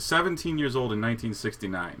 17 years old in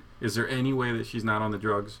 1969. Is there any way that she's not on the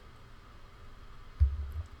drugs?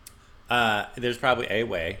 There's probably a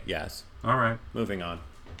way. Yes. All right. Moving on.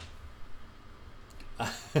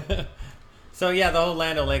 So yeah, the whole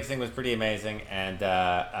Land O'Lakes thing was pretty amazing, and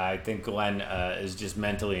I think Glenn is just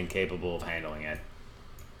mentally incapable of handling it.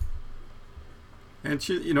 And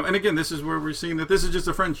she, and again, this is where we're seeing that this is just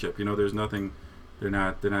a friendship. There's nothing. They're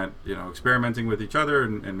not, experimenting with each other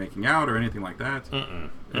and making out or anything like that.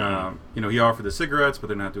 He offered the cigarettes, but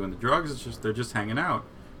they're not doing the drugs. It's just they're just hanging out,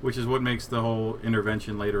 which is what makes the whole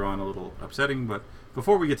intervention later on a little upsetting. But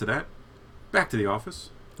before we get to that, back to the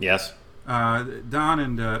office. Yes. Don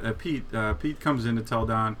and Pete. Pete comes in to tell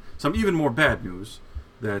Don some even more bad news,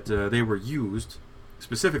 that they were used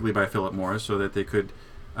specifically by Philip Morris so that they could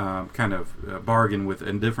kind of bargain with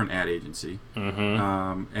a different ad agency,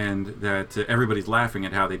 and that everybody's laughing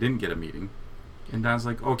at how they didn't get a meeting. And Don's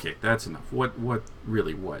like, "Okay, that's enough. What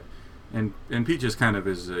really what?" And Pete just kind of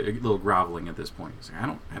is a little groveling at this point. He's like,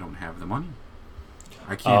 I don't have the money.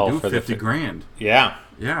 I can't do $50,000. Yeah.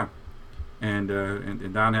 Yeah. And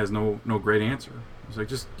Don has no great answer. He's like,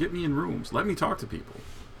 just get me in rooms. Let me talk to people.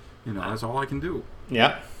 That's all I can do.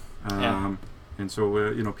 Yeah. And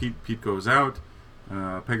so, Pete goes out.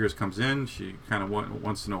 Peggers comes in. She kind of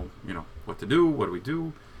wants to know, what to do. What do we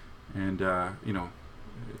do? And,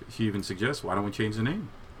 she even suggests, why don't we change the name?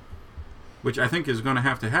 Which I think is going to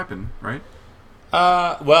have to happen, right?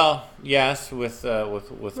 Well, yes, with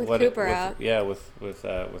what Cooper out. Yeah, with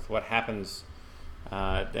what happens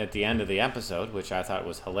at the end of the episode, which I thought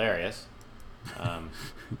was hilarious.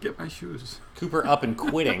 Get my shoes. Cooper up and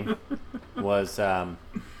quitting was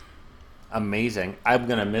amazing. I'm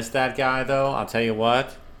gonna miss that guy, though. I'll tell you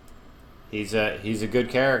what. He's a good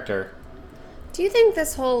character. Do you think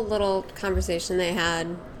this whole little conversation they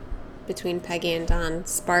had between Peggy and Don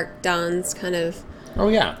sparked Don's kind of Oh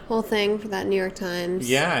yeah. whole thing for that New York Times?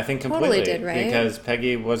 Yeah, I think completely. Totally did, right? Because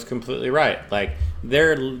Peggy was completely right. Like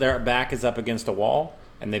their back is up against a wall,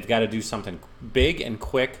 and they've got to do something big and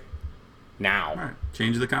quick now. All right,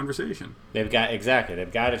 change the conversation. They've got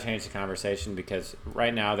to change the conversation because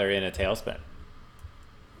right now they're in a tailspin.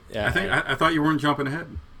 Yeah, I thought you weren't jumping ahead.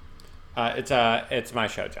 it's my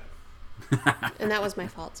show, John, And that was my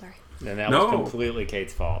fault, sorry. and that was completely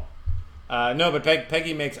Kate's fault. No, but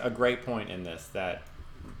Peggy makes a great point in this that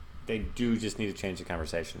they do just need to change the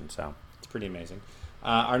conversation. So it's pretty amazing.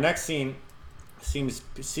 Our next scene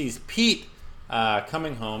sees Pete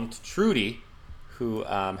coming home to Trudy, who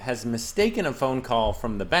has mistaken a phone call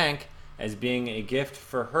from the bank as being a gift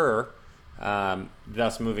for her,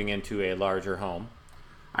 thus moving into a larger home.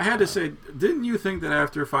 I had to say, didn't you think that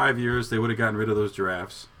after 5 years they would have gotten rid of those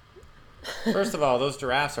giraffes? First of all, those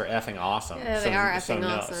giraffes are effing awesome. Yeah, they are effing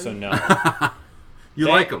awesome. So no. You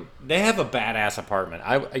like them? They have a badass apartment.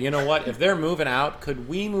 You know what? If they're moving out, could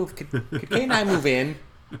we move? Could Kate and I move in?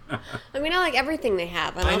 I mean, I like everything they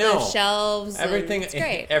have on I all know. those shelves. Everything. It's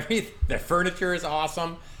great. Their furniture is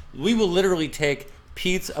awesome. We will literally take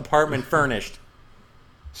Pete's apartment furnished,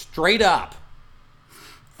 straight up,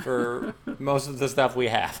 for most of the stuff we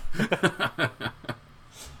have.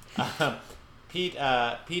 Pete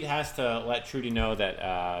has to let Trudy know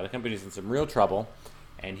that the company's in some real trouble,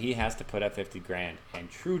 and he has to put up $50,000. And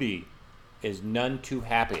Trudy is none too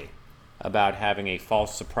happy about having a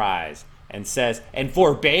false surprise, and says and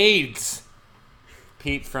forbids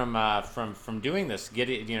Pete from doing this.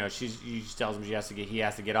 She tells him he has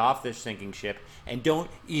to get off this sinking ship, and don't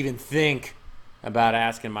even think about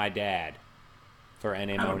asking my dad for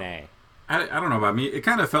an Monet. I don't know about me. It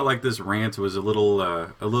kind of felt like this rant was a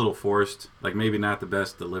little forced, like maybe not the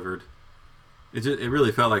best delivered. It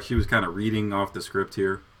really felt like she was kind of reading off the script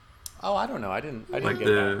here. Oh, I don't know. I didn't Like get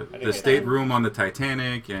that. the stateroom on the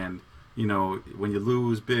Titanic, and when you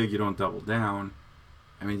lose big, you don't double down.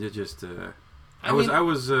 I mean, it just I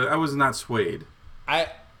was not swayed.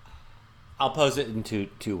 I'll pose it in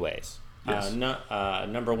two ways. Yes.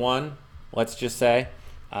 Number one, let's just say.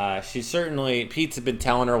 Pete's been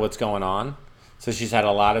telling her what's going on, so she's had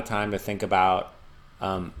a lot of time to think about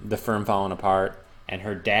the firm falling apart, and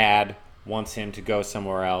her dad wants him to go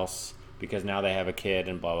somewhere else because now they have a kid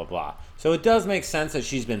and blah, blah, blah. So it does make sense that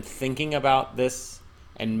she's been thinking about this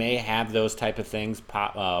and may have those type of things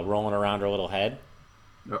rolling around her little head.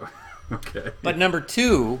 Oh, okay. But number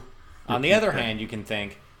two, on the other hand, you can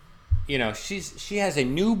think, she has a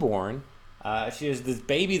newborn. She has this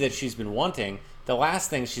baby that she's been wanting. The last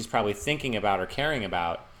thing she's probably thinking about or caring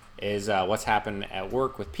about is what's happened at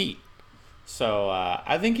work with Pete. So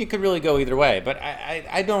I think it could really go either way. But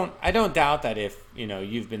I don't doubt that if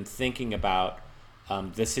you've been thinking about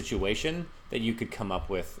this situation, that you could come up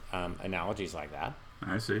with analogies like that.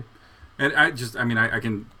 I see, and I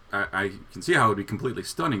can see how it would be completely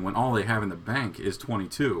stunning when all they have in the bank is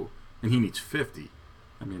 22 and he needs 50.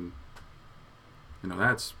 I mean,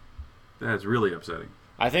 that's really upsetting.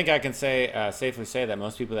 I think I can safely say that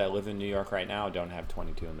most people that live in New York right now don't have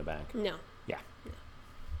 22 in the bank. No. Yeah. No.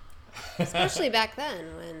 Especially back then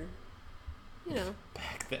when,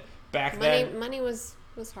 Back then, money was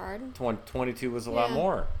hard. 22 was a lot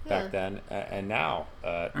more back then, and now.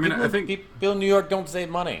 I think people in New York don't save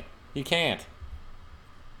money. You can't.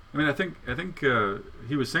 I mean, I think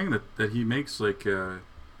he was saying that he makes like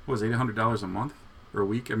 $800 a month or a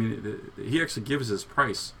week. I mean, he actually gives his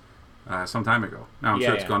price some time ago. Now I'm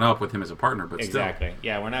sure it's gone up with him as a partner, but exactly. Still.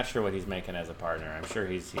 Yeah, we're not sure what he's making as a partner. I'm sure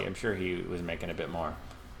he was making a bit more,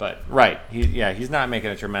 but right. He's not making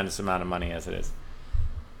a tremendous amount of money as it is.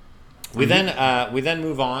 We then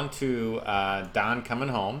move on to Don coming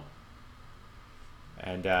home,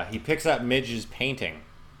 and he picks up Midge's painting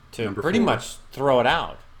to Number pretty 4. much throw it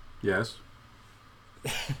out. Yes.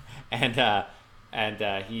 and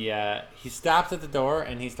he stops at the door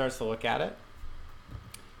and he starts to look at it,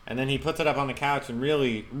 and then he puts it up on the couch and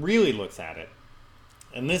really, really looks at it.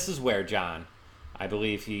 And this is where John, I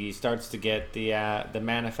believe, he starts to get the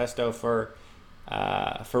manifesto for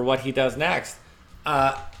what he does next.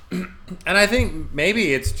 And I think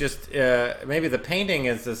maybe it's just maybe the painting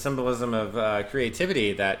is the symbolism of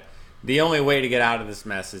creativity, that the only way to get out of this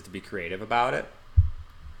mess is to be creative about it.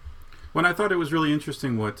 When I thought it was really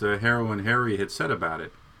interesting what Heroine Harry had said about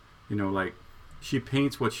it. Like she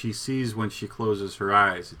paints what she sees when she closes her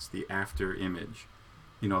eyes. It's the after image.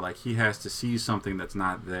 Like he has to see something that's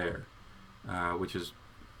not there, which is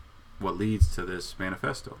what leads to this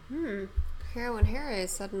manifesto. When Harry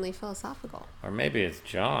is suddenly philosophical. Or maybe it's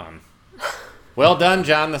John. Well done,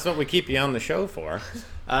 John. That's what we keep you on the show for.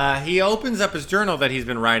 He opens up his journal that he's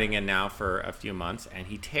been writing in now for a few months, and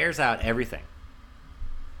he tears out everything,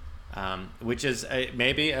 which is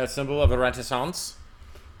maybe a symbol of a renaissance,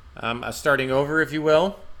 a starting over, if you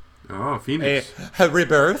will. Oh, Phoenix. A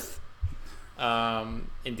rebirth.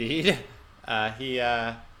 Indeed.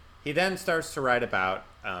 He then starts to write about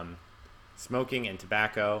smoking and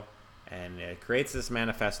tobacco, and creates this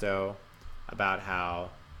manifesto about how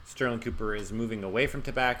Sterling Cooper is moving away from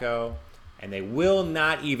tobacco, and they will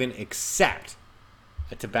not even accept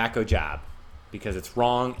a tobacco job because it's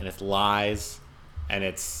wrong and it's lies, and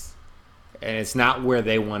it's not where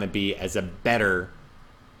they want to be as a better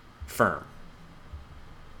firm.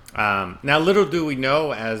 Now, little do we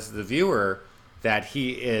know as the viewer that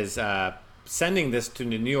he is sending this to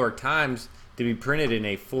the New York Times to be printed in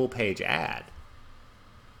a full-page ad.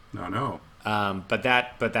 No. But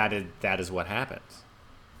that is what happens.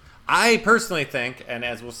 I personally think, and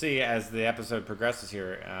as we'll see as the episode progresses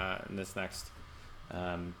here in this next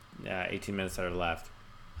 18 minutes that are left,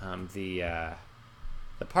 the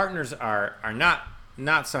partners are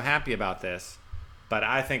not so happy about this. But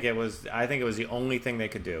I think it was the only thing they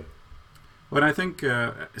could do. But I think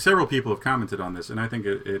several people have commented on this, and I think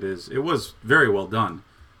it was very well done.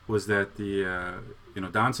 Was that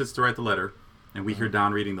Don sits to write the letter, and we hear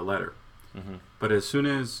Don reading the letter. Mm-hmm. But as soon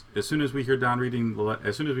as we hear Don reading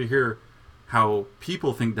as soon as we hear how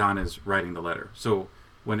people think Don is writing the letter, so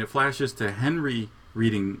when it flashes to Henry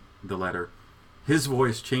reading the letter, his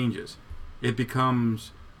voice changes. It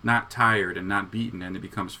becomes not tired and not beaten, and it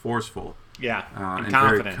becomes forceful. Yeah, and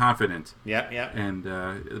confident. Very confident. Yeah. And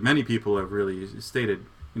many people have really stated,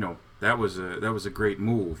 that was a great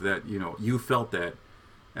move. That you felt that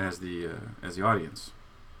as the audience.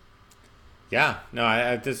 Yeah. No,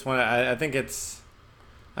 I just want to. I think it's.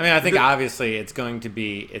 I mean, I think obviously it's going to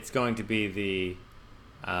be the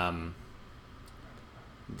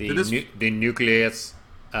nucleus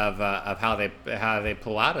of how they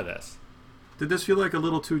pull out of this. Did this feel like a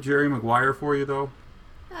little too Jerry Maguire for you though?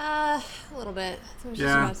 A little bit. I was just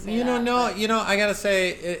Yeah. about to say that, I gotta say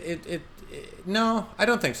it. No, I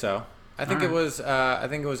don't think so. I think it was. I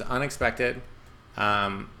think it was unexpected.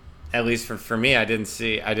 At least for me, I didn't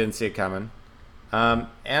see it coming. And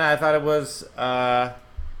I thought it was.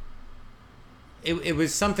 It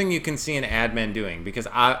was something you can see an ad man doing, because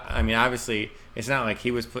I mean, obviously, it's not like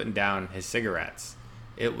he was putting down his cigarettes.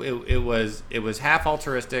 It was half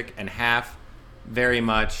altruistic and half very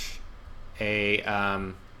much a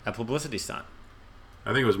publicity stunt.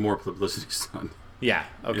 I think it was more publicity stunt. Yeah.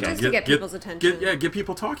 Okay. Just to get people's attention. Get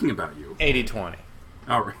people talking about you. 80-20.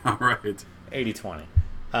 All right.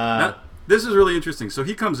 80-20. This is really interesting. So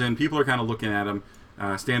he comes in. People are kind of looking at him.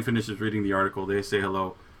 Stan finishes reading the article. They say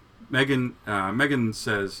hello. Megan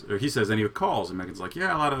says, or he says, and he calls, and Megan's like,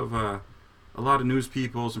 yeah, a lot of news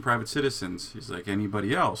people, some private citizens. He's like,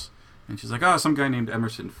 anybody else? And she's like, some guy named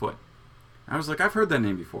Emerson Foote. I was like, I've heard that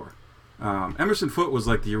name before. Emerson Foote was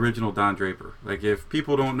like the original Don Draper. Like, if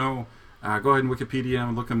people don't know, go ahead and Wikipedia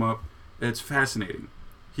and look him up. It's fascinating.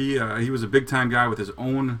 He was a big time guy with his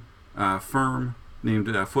own firm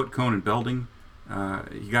named Foote, Cone and Belding.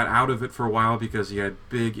 He got out of it for a while because he had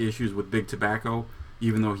big issues with Big Tobacco.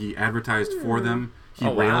 Even though he advertised for them, he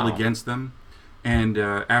railed against them. And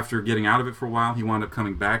after getting out of it for a while, he wound up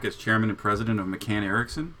coming back as chairman and president of McCann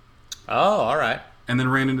Erickson. Oh, all right. And then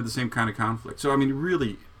ran into the same kind of conflict. So, I mean,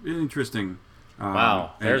 really interesting.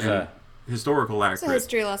 Wow. There's a historical accurate. It's a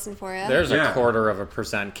history lesson for you. There's a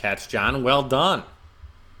 1/4% catch, John. Well done.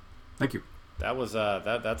 Thank you. That was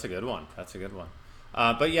that's a good one. That's a good one.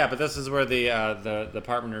 But this is where the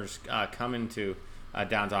partners come into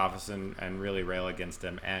Don's office and really rail against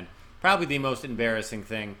him. And probably the most embarrassing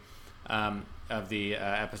thing of the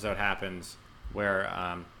episode happens,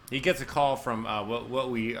 where he gets a call from what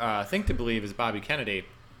we think to believe is Bobby Kennedy,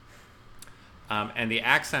 and the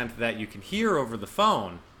accent that you can hear over the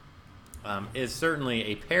phone is certainly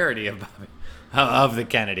a parody of the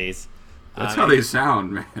Kennedys. That's how they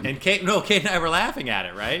sound, man. And Kate and I were laughing at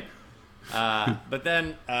it, right? But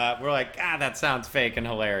then we're like, that sounds fake and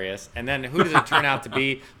hilarious. And then who does it turn out to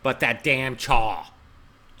be but that damn Chaw?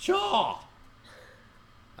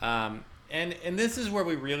 And this is where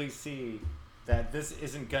we really see that this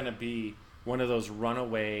isn't going to be one of those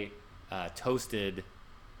runaway toasted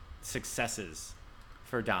successes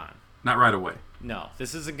for Don. Not right away. No,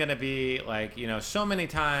 this isn't going to be like, so many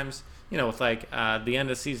times, with like the end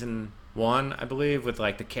of season 1, I believe, with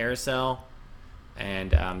like the carousel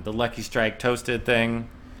and the Lucky Strike toasted thing,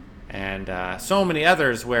 and so many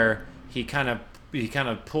others where he kind of he kind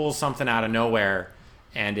of pulls something out of nowhere,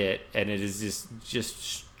 and it is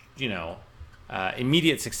just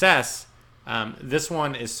immediate success. This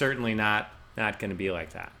one is certainly not going to be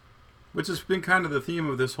like that. Which has been kind of the theme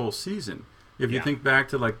of this whole season. If you think back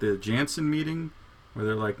to like the Jansen meeting, where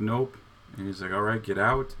they're like, nope, and he's like, all right, get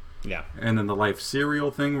out. Yeah. And then the Life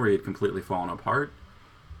cereal thing where he had completely fallen apart.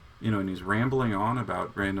 And he's rambling on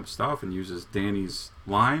about random stuff and uses Danny's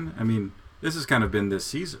line. I mean, this has kind of been this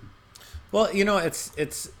season. Well,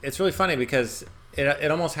 it's really funny because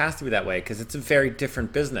it almost has to be that way because it's a very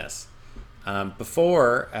different business.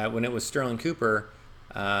 Before, when it was Sterling Cooper,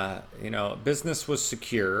 business was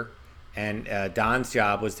secure, and Don's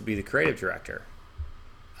job was to be the creative director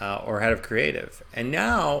or head of creative. And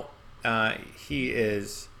now he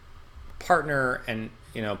is partner and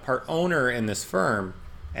part owner in this firm,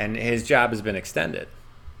 and his job has been extended.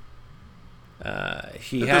 That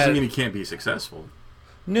doesn't mean he can't be successful.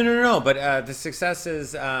 No. But the success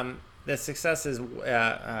is how am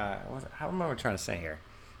I trying to say here?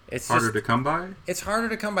 It's harder to come by. It's harder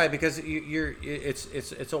to come by because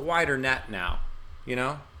it's a wider net now.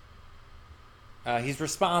 He's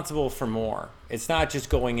responsible for more. It's not just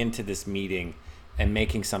going into this meeting and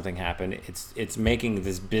making something happen. It's making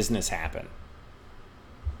this business happen.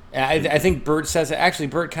 I think Bert says it. Actually,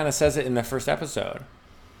 Bert kind of says it in the first episode.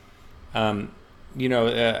 Or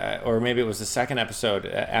maybe it was the second episode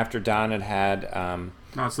after Don had.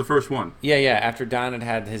 No, it's the first one. Yeah. After Don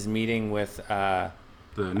had his meeting with the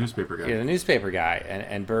newspaper guy. Yeah, the newspaper guy,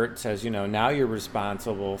 and Bert says, now you're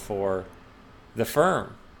responsible for the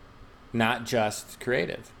firm, not just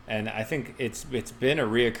creative. And I think it's been a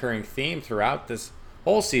reoccurring theme throughout this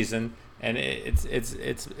whole season, and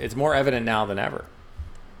it's more evident now than ever.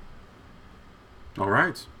 All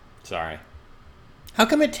right. Sorry. How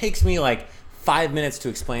come it takes me like 5 minutes to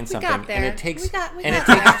explain something, got there. and it takes there.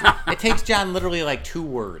 it takes John literally like 2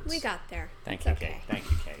 words? We got there. Thank It's you, okay. Kate.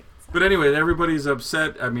 Thank you, Kate. But anyway, everybody's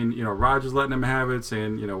upset. I mean, Roger's letting him have it,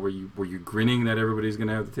 saying, were you grinning that everybody's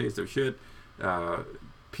gonna have the taste of shit?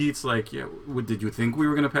 Pete's like, yeah, did you think we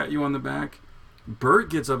were gonna pat you on the back? Bert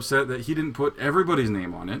gets upset that he didn't put everybody's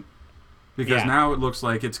name on it because now it looks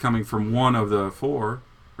like it's coming from one of the 4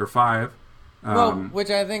 or 5.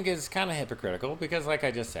 Which I think is kind of hypocritical because, like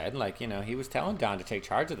I just said, he was telling Don to take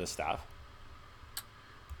charge of this stuff.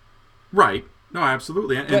 Right. No,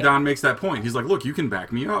 absolutely. And Don makes that point. He's like, look, you can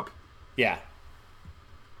back me up. Yeah.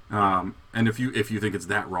 And if you think it's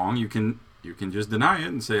that wrong, you can just deny it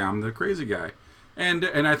and say I'm the crazy guy. And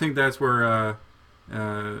I think that's where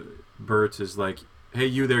Bert is like, hey,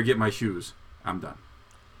 you there, get my shoes. I'm done.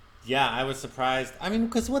 Yeah, I was surprised. I mean,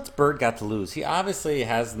 because what's Bert got to lose? He obviously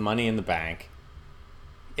has money in the bank.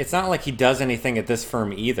 It's not like he does anything at this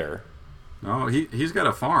firm either. No, he's got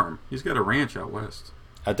a farm. He's got a ranch out west.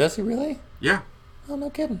 Oh, does he really? Yeah. Oh,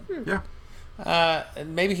 no kidding. Yeah.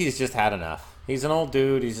 Maybe he's just had enough. He's an old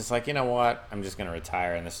dude. He's just like, you know what? I'm just going to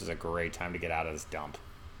retire, and this is a great time to get out of this dump.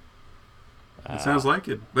 It sounds like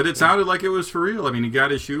it. But it sounded like it was for real. I mean, he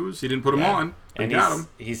got his shoes. He didn't put them on. But And he got them.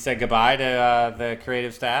 he said goodbye to the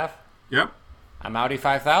creative staff. Yep. I'm outie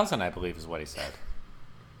 5,000, I believe is what he said.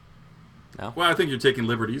 No? Well, I think you're taking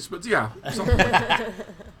liberties, but yeah. Something like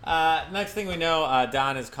that. Next thing we know,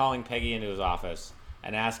 Don is calling Peggy into his office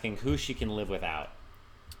and asking who she can live without.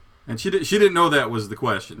 And she didn't know that was the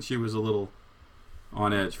question. She was a little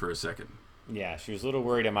on edge for a second. Yeah, she was a little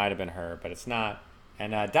worried it might have been her, but it's not.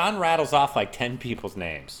 And Don rattles off like 10 people's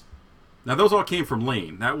names. Now, those all came from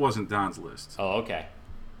Lane. That wasn't Don's list. Oh, okay.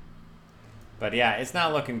 But yeah, it's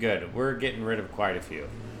not looking good. We're getting rid of quite a few.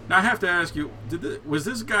 Now, I have to ask you, was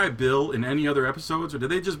this guy Bill in any other episodes, or did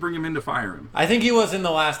they just bring him in to fire him? I think he was in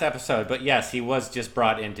the last episode, but yes, he was just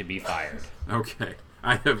brought in to be fired. Okay.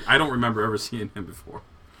 I don't remember ever seeing him before.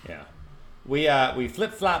 Yeah. We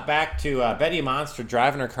flip-flop back to Betty Monster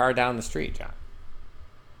driving her car down the street, John.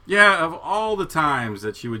 Yeah, of all the times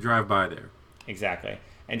that she would drive by there. Exactly.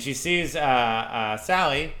 And she sees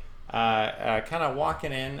Sally kind of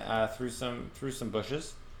walking in through some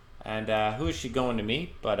bushes. And who is she going to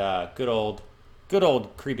meet but good old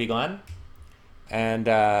creepy Glenn.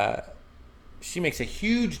 And she makes a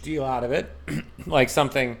huge deal out of it, like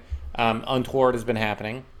something untoward has been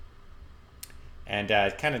happening. And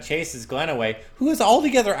kind of chases Glenn away, who is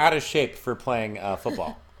altogether out of shape for playing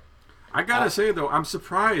football. I gotta say, though, I'm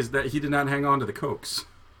surprised that he did not hang on to the Cokes.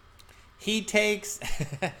 He takes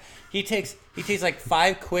like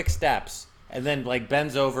 5 quick steps and then like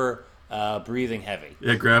bends over, breathing heavy.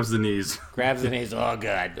 Yeah, grabs the knees. Grabs the knees. Oh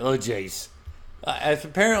god. Oh jeez.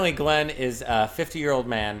 Apparently, Glenn is a 50-year-old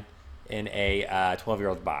man in a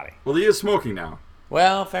 12-year-old's body. Well, he is smoking now.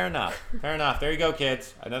 Well, fair enough. Fair enough. There you go,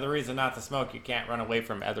 kids. Another reason not to smoke. You can't run away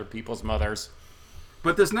from other people's mothers.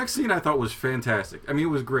 But this next scene I thought was fantastic. I mean, it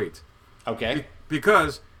was great. Okay.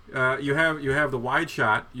 Because you have the wide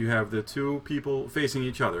shot, you have the two people facing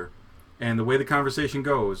each other, and the way the conversation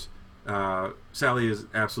goes, Sally is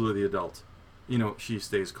absolutely the adult. You know, she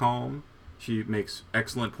stays calm, she makes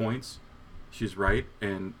excellent points, she's right,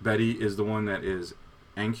 and Betty is the one that is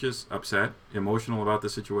anxious, upset, emotional about the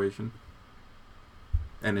situation,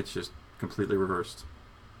 and it's just completely reversed.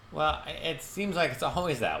 Well, it seems like it's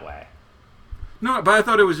always that way. No, but I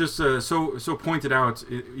thought it was just so pointed out,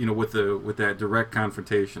 you know, with that direct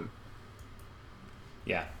confrontation.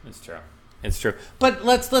 Yeah, it's true. It's true. But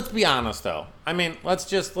let's be honest though. I mean, let's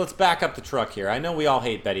back up the truck here. I know we all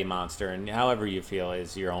hate Betty Monster, and however you feel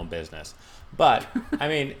is your own business. But I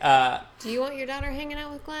mean, do you want your daughter hanging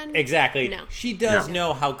out with Glenn? exactly. No. She does No.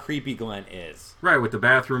 know how creepy Glenn is. Right, with the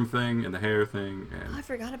bathroom thing and the hair thing. Oh, I And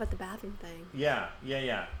forgot about the bathroom thing. Yeah.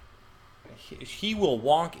 He will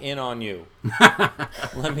wonk in on you.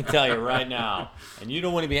 Let me tell you right now. And you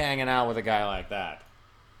don't want to be hanging out with a guy like that.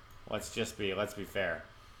 Let's be fair.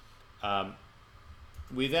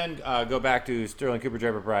 We then go back to Sterling Cooper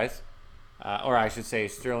Draper Price, or I should say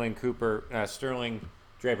Sterling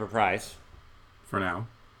Draper Price for now,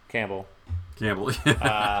 Campbell,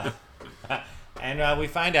 and we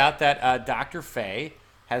find out that Dr. Faye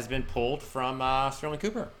has been pulled from Sterling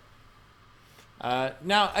Cooper.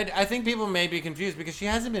 Now, I think people may be confused because she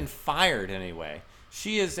hasn't been fired anyway.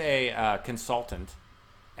 She is a consultant,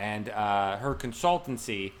 and her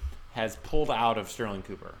consultancy has pulled out of Sterling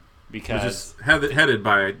Cooper because which is headed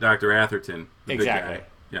by Dr. Atherton. The exactly.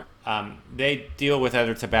 Big guy. Yeah. They deal with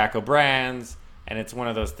other tobacco brands, and it's one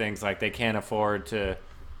of those things like they can't afford to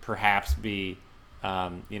perhaps be,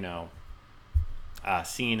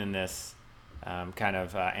 seen in this kind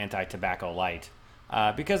of anti-tobacco light.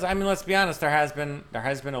 Because I mean, let's be honest, there has been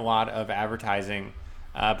a lot of advertising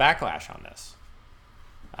backlash on this.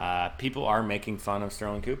 People are making fun of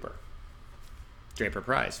Sterling Cooper, Draper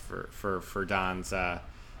Price for Don's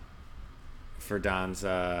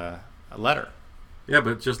letter. Yeah,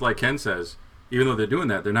 but just like Ken says, even though they're doing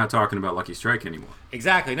that, they're not talking about Lucky Strike anymore.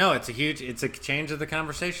 Exactly. No, it's a change of the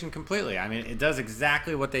conversation completely. I mean, it does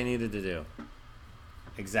exactly what they needed to do.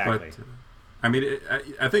 Exactly. But, I mean,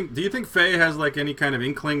 I think. Do you think Faye has like any kind of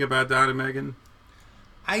inkling about Don and Megan?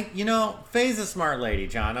 Faye's a smart lady,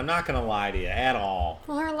 John. I'm not gonna lie to you at all.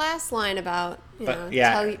 Well, her last line about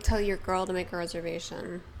tell your girl to make a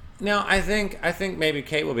reservation. No, I think maybe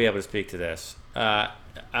Kate will be able to speak to this.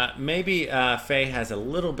 Maybe Faye has a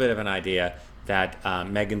little bit of an idea that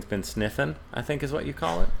Megan's been sniffing, I think is what you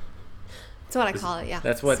call it. That's what I call it. Yeah.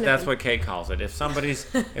 That's what Kate calls it. If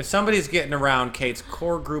somebody's getting around Kate's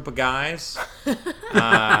core group of guys,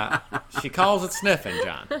 she calls it sniffing,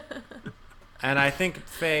 John. And I think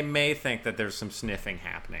Faye may think that there's some sniffing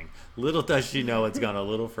happening. Little does she know it's gone a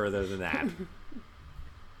little further than that.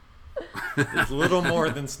 It's a little more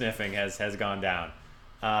than sniffing has gone down.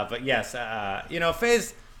 But yes,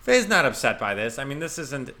 Faye's not upset by this. I mean, this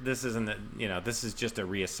isn't this is just a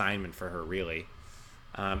reassignment for her, really.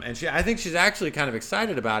 And I think she's actually kind of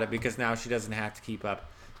excited about it because now she doesn't have to keep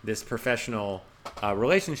up this professional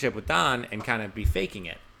relationship with Don and kind of be faking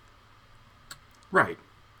it. Right.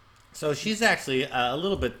 So she's actually a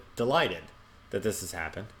little bit delighted that this has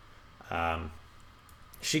happened.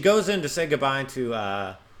 She goes in to say goodbye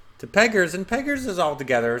to Peggers, and Peggers is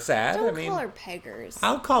altogether sad. Don't call her Peggers.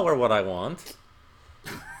 I'll call her what I want.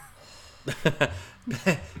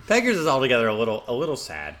 Peggers is altogether a little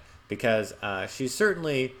sad because she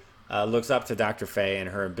certainly looks up to Dr. Faye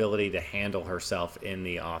and her ability to handle herself in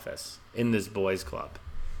the office, in this boys' club.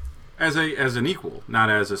 As an equal, not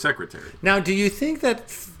as a secretary. Now, do you think that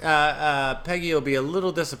Peggy will be a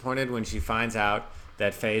little disappointed when she finds out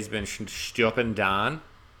that Faye's been stooping Don?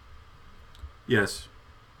 Yes.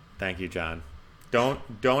 Thank you, John.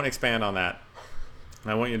 Don't expand on that.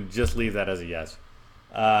 I want you to just leave that as a yes.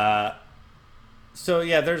 So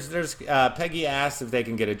yeah, there's Peggy asks if they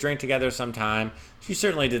can get a drink together sometime. She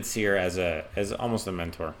certainly did see her as almost a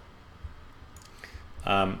mentor.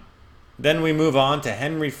 Then we move on to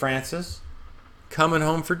Henry Francis coming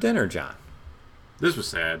home for dinner, John. This was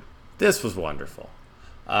sad. This was wonderful.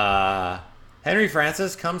 Henry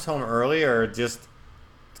Francis comes home early or just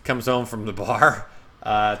comes home from the bar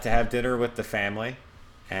to have dinner with the family.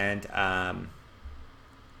 And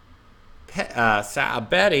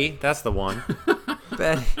Betty, that's the one.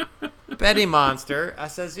 Betty Monster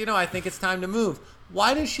says, I think it's time to move.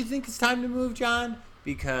 Why does she think it's time to move, John?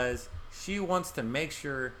 Because she wants to make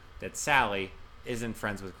sure that Sally isn't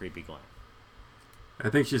friends with Creepy Glenn. I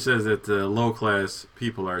think she says that low-class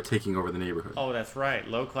people are taking over the neighborhood. Oh, that's right.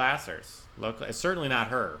 Low classers. It's certainly not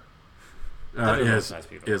her. Other Yes, low-class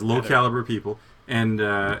people. yes, low-caliber people. And,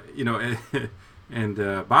 and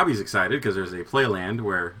Bobby's excited because there's a playland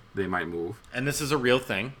where they might move. And this is a real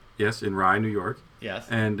thing. Yes, in Rye, New York. Yes.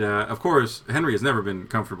 And, of course, Henry has never been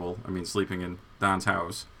comfortable, sleeping in Don's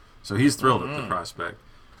house. So he's thrilled at the prospect.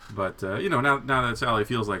 But, now that Sally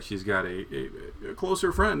feels like she's got a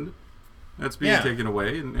closer friend that's being taken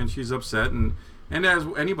away, and she's upset, and as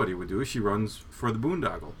anybody would do, she runs for the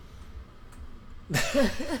boondoggle.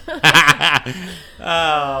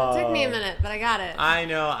 Oh. Took me a minute, but I got it. I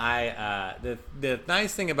know. The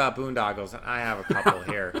nice thing about boondoggles, and I have a couple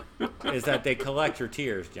here, is that they collect your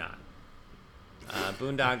tears, John.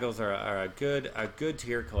 Boondoggles are a good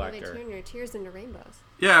tear They collector. turn your tears into rainbows.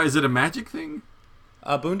 Yeah, is it a magic thing?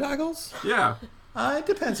 Boondoggles? Yeah. It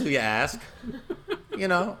depends who you ask.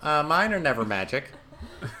 Mine are never magic.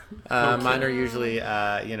 Mine are usually,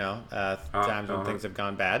 times when things have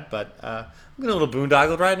gone bad. But I'm getting a little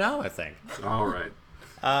boondoggled right now, I think. All right.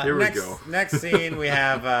 Here we go. Next scene, we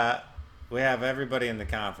have everybody in the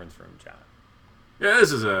conference room, John. Yeah,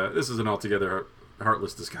 this is an altogether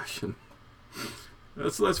heartless discussion.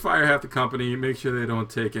 Let's fire half the company. Make sure they don't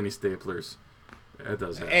take any staplers. That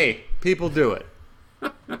does happen. Hey, people do it.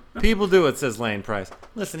 People do it, says Lane Price.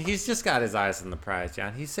 Listen, he's just got his eyes on the prize,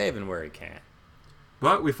 John. He's saving where he can.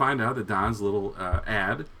 But we find out that Don's little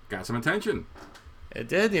ad got some attention. It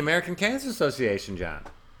did. The American Cancer Association, John.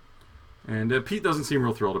 And Pete doesn't seem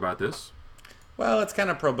real thrilled about this. Well, it's kind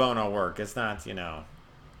of pro bono work. It's not,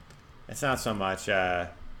 it's not so much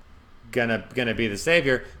gonna be the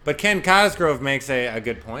savior. But Ken Cosgrove makes a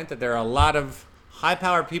good point that there are a lot of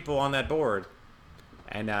high-powered people on that board.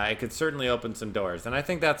 And it could certainly open some doors. And I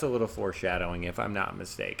think that's a little foreshadowing, if I'm not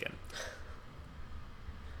mistaken.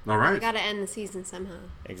 All right. We got to end the season somehow.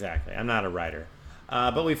 Exactly. I'm not a writer.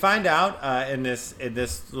 But we find out in this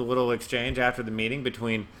little exchange after the meeting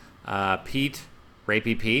between Pete,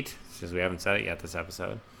 Rapey Pete, because we haven't said it yet this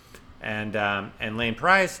episode, and Lane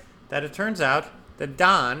Price, that it turns out that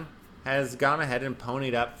Don has gone ahead and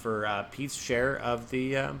ponied up for Pete's share of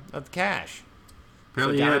the cash.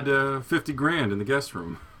 Apparently So he Don- had $50,000 in the guest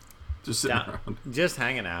room, just sitting Don, around. just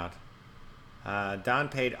hanging out. Don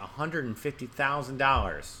paid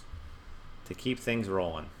 $150,000 to keep things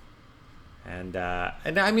rolling, and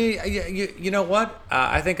I mean, you know what?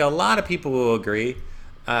 I think a lot of people will agree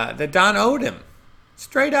that Don owed him,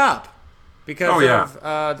 straight up, because of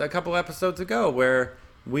a couple episodes ago where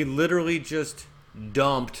we literally just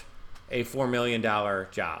dumped a $4 million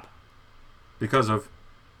job. Because of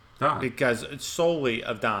Don. Because it's solely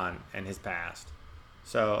of Don and his past.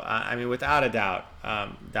 So, I mean, without a doubt,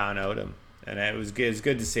 Don owed him. And it was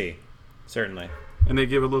good to see, certainly. And they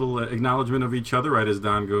give a little acknowledgement of each other right as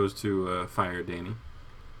Don goes to fire Danny.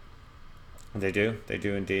 They do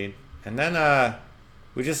indeed. And then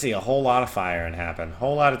we just see a whole lot of firing happen. A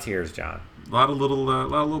whole lot of tears, John. A lot of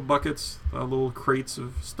little buckets, a lot of little crates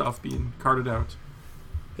of stuff being carted out.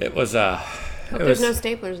 It was Hope there's no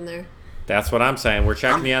staplers in there. That's what I'm saying. We're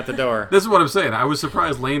checking you out the door. This is what I'm saying. I was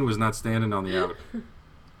surprised Lane was not standing on the out.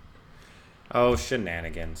 Oh,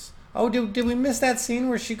 shenanigans. Oh, did we miss that scene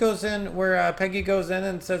where she goes in, where Peggy goes in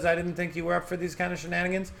and says, "I didn't think you were up for these kind of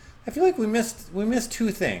shenanigans"? I feel like we missed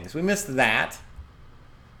two things. We missed that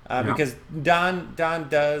because Don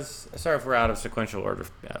does. Sorry if we're out of sequential order,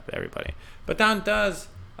 everybody, but Don does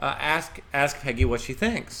ask Peggy what she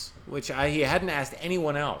thinks, which he hadn't asked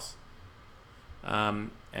anyone else.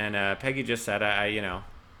 And Peggy just said, I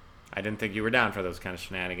didn't think you were down for those kind of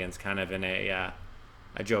shenanigans," kind of in a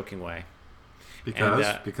joking way.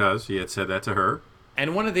 Because he had said that to her.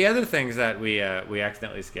 And one of the other things that we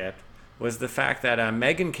accidentally skipped was the fact that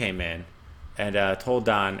Megan came in and told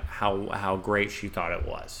Don how great she thought it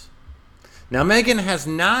was. Now, Megan has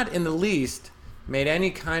not in the least made any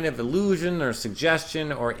kind of allusion or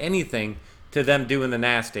suggestion or anything to them doing the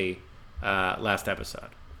nasty last episode.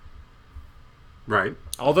 Right.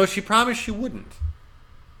 Although she promised she wouldn't.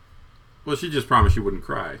 Well, she just promised she wouldn't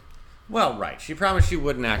cry. Well, right. She promised she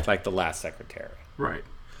wouldn't act like the last secretary. Right.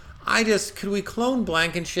 Could we clone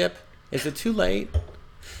Blankenship? Is it too late?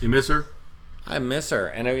 You miss her? I miss her.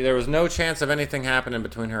 And there was no chance of anything happening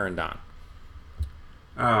between her and Don.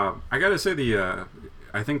 I gotta say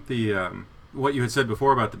I think what you had said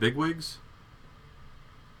before about the bigwigs,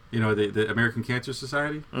 the American Cancer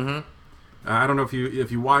Society. Mm-hmm. I don't know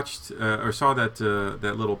if you watched or saw that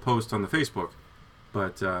little post on the Facebook,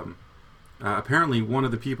 but apparently one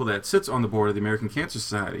of the people that sits on the board of the American Cancer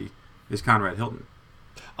Society is Conrad Hilton.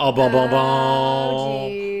 Oh, boom, boom, boom. Oh,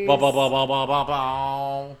 jeez. Boom, boom, boom, boom, boom, boom,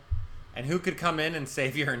 boom. And who could come in and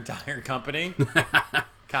save your entire company?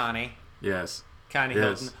 Connie. Yes. Connie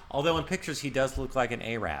Yes. Hilton. Although in pictures he does look like an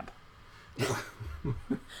Arab.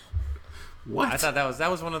 What? I thought that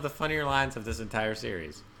was one of the funnier lines of this entire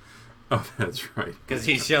series. Oh, that's right. Because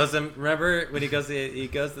he shows him. Remember when he goes to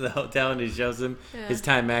the hotel and he shows him his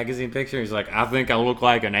Time magazine picture? He's like, I think I look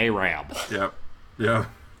like an Arab. Yep. Yeah.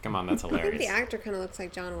 Come on, that's I think the hilarious. actor kind of looks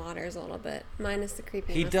like John Waters a little bit, minus the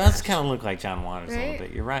creepy. He mustache. does kind of look like John Waters a little Right?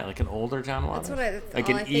 bit. You're right, like an older John Waters. That's like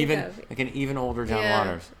all an I think even of. like an even older John Yeah,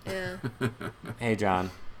 Waters. Yeah. Hey, John,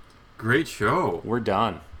 Great show. we're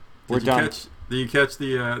done. We're Did you done. Did you catch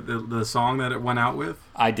the song that it went out with?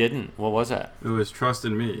 I didn't. What was it? It was "Trust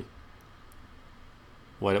in Me."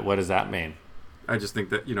 What does that mean? I just think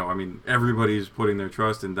that everybody's putting their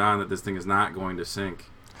trust in Don that this thing is not going to sink.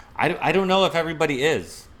 I don't know if everybody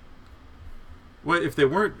is. Well, if they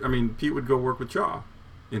weren't, Pete would go work with Shaw.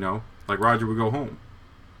 Like Roger would go home.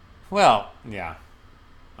 Well, yeah,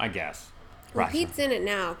 I guess. Well, Right. Pete's in it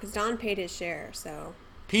now because Don paid his share, so.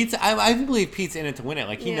 Pete's. I believe Pete's in it to win it.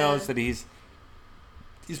 Like he Yeah. knows that he's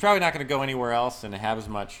probably not going to go anywhere else and have as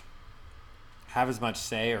much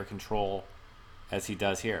say or control as he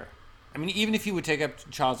does here. I mean, even if he would take up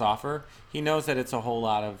Shaw's offer, he knows that it's a whole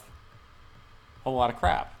lot of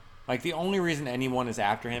crap. Like the only reason anyone is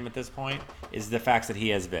after him at this point is the fact that he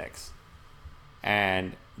has VIX,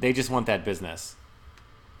 and they just want that business,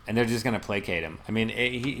 and they're just going to placate him. I mean,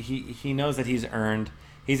 he knows that he's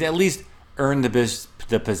at least earned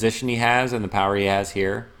the position he has and the power he has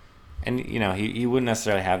here, and he wouldn't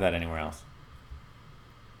necessarily have that anywhere else.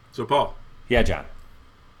 So, Paul, Yeah, John.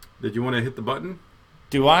 did you want to hit the button?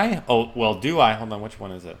 Do I? Oh, well, do I? Hold on, which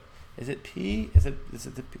one is it? Is it P? Is it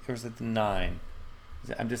the P, or is it the 9?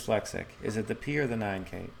 I'm dyslexic. Is it the P or the 9,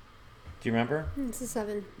 Kate? Do you remember? It's a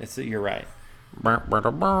 7. You're right.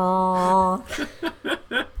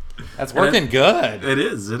 That's working good. It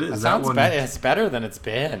is. It is. That That sounds one, better. It's better than it's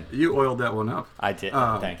been. You oiled that one up. I did.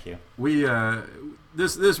 Um, Thank you. We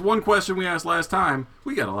this one question we asked last time,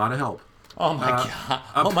 we got a lot of help. Oh my god.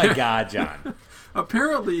 Oh my god, John.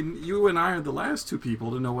 Apparently, you and I are the last two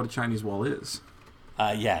people to know what a Chinese wall is.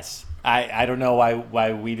 Yes. I don't know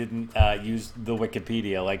why we didn't use the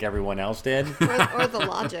Wikipedia like everyone else did. Or the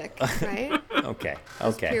logic, right? Okay.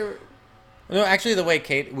 Pure, No, actually, the way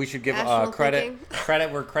Kate, we should give Rational credit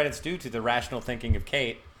thinking. where credit's due to the rational thinking of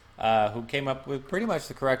Kate, who came up with pretty much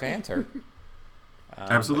the correct answer.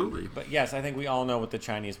 Absolutely. But yes, I think we all know what the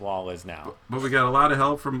Chinese wall is now. But we got a lot of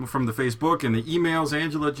help from the Facebook and the emails.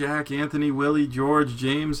 Angela, Jack, Anthony, Willie, George,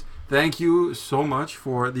 James. Thank you so much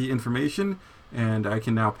for the information, and I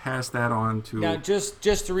can now pass that on to. Now, just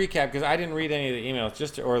to recap, because I didn't read any of the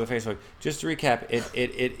emails, or the Facebook. Just to recap,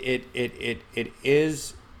 it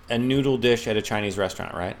is a noodle dish at a Chinese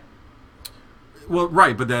restaurant, right? Well,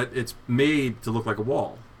 right, but that it's made to look like a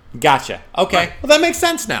wall. Gotcha. Okay, Right. well that makes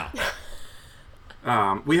sense now.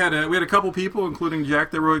 We had a couple people, including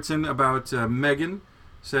Jack, that wrote in about Megan.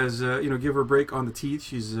 Says give her a break on the teeth.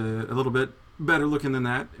 She's a little bit better looking than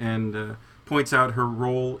that, and points out her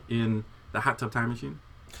role in the hot tub time machine.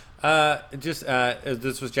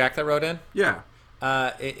 This was Jack that wrote in. Yeah,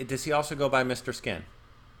 Does he also go by Mr. Skin?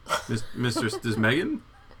 Mr. Does Megan?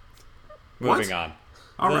 What? Moving on.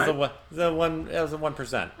 All That right. was the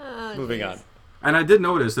 1%. Oh, Moving geez. on. And I did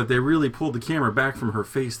notice that they really pulled the camera back from her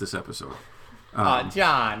face this episode.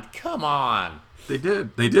 John, come on. They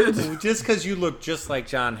did. They did. Just because you look just like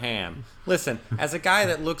John Hamm. Listen, as a guy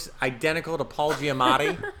that looks identical to Paul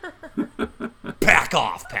Giamatti, back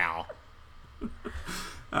off, pal.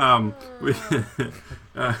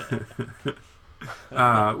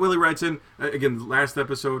 Willie writes in again last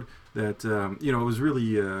episode that it was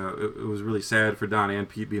really sad for Don and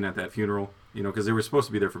Pete being at that funeral. Because they were supposed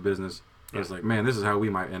to be there for business. I was like, man, this is how we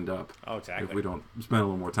might end up. Oh, exactly. If we don't spend a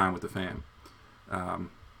little more time with the fam.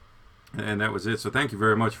 And that was it. So thank you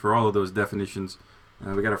very much for all of those definitions.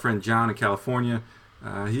 We got our friend John in California.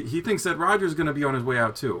 He thinks that Roger's going to be on his way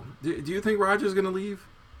out too. Do you think Roger's going to leave?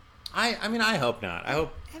 I mean, I hope not. I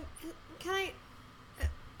hope. Can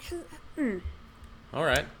I? All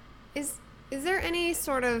right. Is there any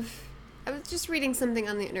sort of? I was just reading something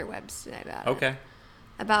on the interwebs today about it. Okay.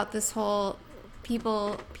 About this whole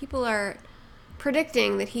people are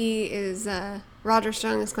predicting that he is Roger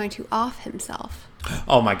Strong is going to off himself.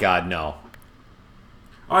 Oh my God, no.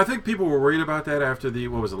 Oh, I think people were worried about that after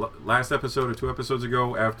last episode or 2 episodes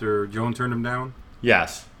ago after Joan turned him down.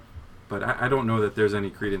 Yes. But I don't know that there's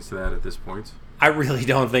any credence to that at this point. I really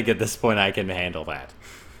don't think at this point I can handle that.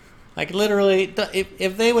 Like, literally,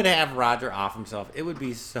 if they would have Roger off himself, it would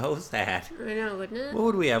be so sad. I know, wouldn't it? What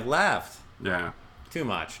would we have left? Yeah. Too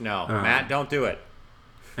much. No. Matt, don't do it.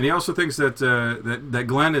 And he also thinks that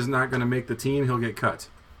Glenn is not going to make the team. He'll get cut.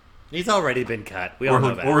 He's already been cut. We all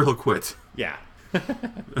know that. Or he'll quit. Yeah. So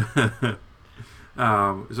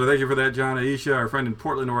thank you for that, John. Aisha, our friend in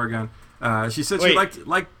Portland, Oregon. She said she Wait.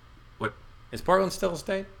 liked what? Is Portland still a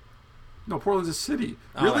state? No, Portland's a city.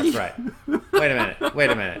 Oh, Really? that's right. Wait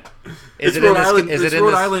a minute. It's Rhode Island. It's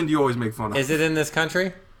Rhode Island. You always make fun of. Is it in this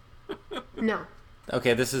country? No.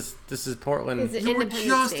 Okay, this is Portland. Is it You were independent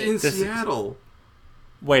just state? in This is- Seattle.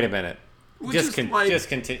 Wait a minute. Which Just is just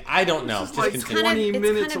continue. I don't know. is Just like continue. 20 It's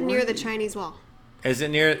minutes kind of near away. the Chinese wall. Is it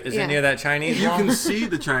near? Is Yeah. it near that Chinese You wall? can see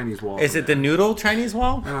the Chinese wall. Is it the noodle Chinese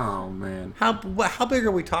wall? Oh man. How big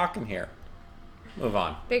are we talking here? Move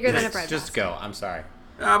on. Bigger than a Just- bread Just basket. go. I'm sorry.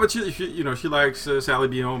 But she likes Sally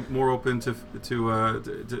being more open to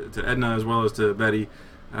Edna as well as to Betty.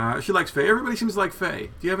 She likes Faye. Everybody seems to like Faye.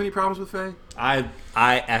 Do you have any problems with Faye? I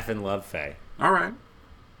effing love Faye. All right.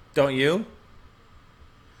 Don't you?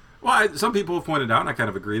 Well, some people have pointed out, and I kind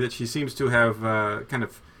of agree, that she seems to have kind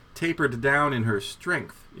of tapered down in her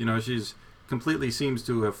strength. She's completely seems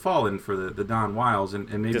to have fallen for the Don Wiles, and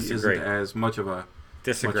maybe Disagree. isn't as much of a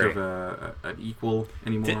Disagree. an equal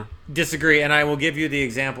anymore. Disagree, and I will give you the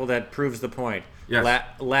example that proves the point. Yes.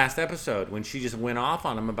 Last episode, when she just went off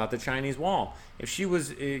on him about the Chinese wall. If she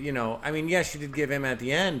was, yes, she did give him at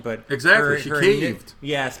the end, but Exactly, she caved.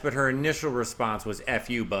 Yes, but her initial response was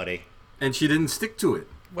 "F you, buddy." And she didn't stick to it.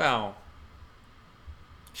 Well,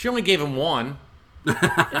 she only gave him one, And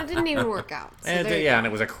it didn't even work out. So and there you and go.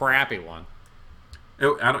 it was a crappy one.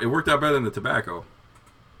 It worked out better than the tobacco.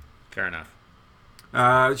 Fair enough.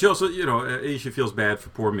 She also, Aisha feels bad for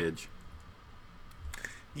poor Midge.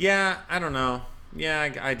 Yeah, I don't know.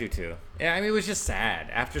 Yeah, I do too. Yeah, I mean, it was just sad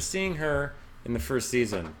after seeing her in the first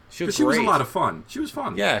season. She was But she was a great. lot of fun. She was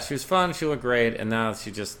fun. Yeah, she was fun. She looked great, and now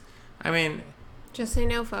she just. I mean, Just say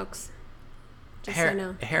no, folks. Just say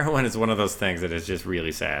no. heroin is one of those things that is just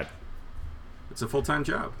really sad, It's a full-time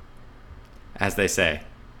job. as they say.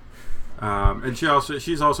 And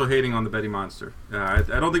she's also hating on the Betty monster. I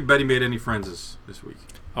don't think Betty made any friends this week.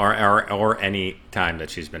 Or any time that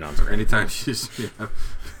she's been on screen. Anytime she's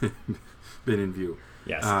been in view.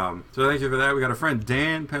 Yes. So thank you for that. We got a friend,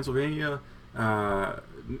 Dan, Pennsylvania,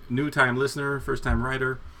 new time listener, first time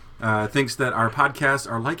writer, thinks that our podcasts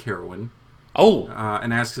are like heroin, Oh,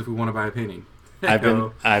 and asks if we want to buy a painting. I've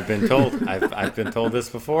been told. I've been told this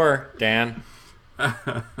before, Dan.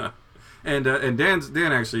 And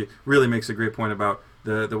Dan actually really makes a great point about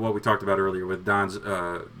the what we talked about earlier with Don's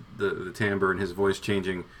the timbre and his voice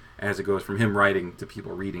changing as it goes from him writing to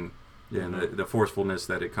people reading, and the forcefulness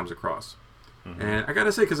that it comes across. And I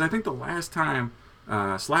gotta say, because I think the last time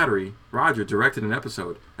Slattery Roger directed an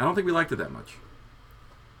episode, I don't think we liked it that much.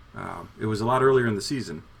 It was a lot earlier in the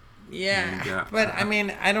season. Yeah, And, but I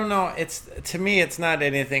mean, I don't know. To me, it's not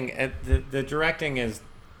anything. The directing is.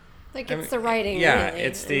 Like, I it's mean, the writing. Yeah, really.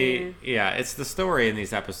 it's it's the story in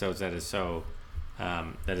these episodes that is so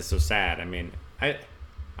sad. I mean, I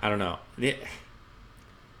don't know.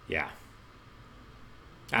 Yeah,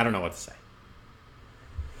 I don't know what to say.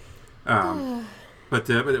 But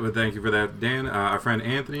thank you for that, Dan. Our friend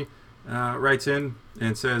Anthony writes in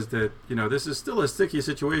and says that this is still a sticky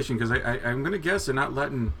situation because I'm going to guess they're not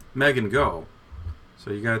letting Megan go.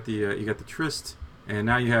 So you got the tryst, and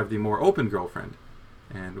now you have the more open girlfriend,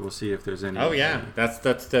 and we'll see if there's any. Oh yeah, that's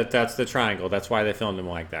the triangle. That's why they filmed him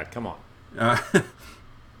like that. Come on.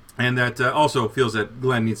 And that also feels that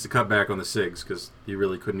Glenn needs to cut back on the cigs because he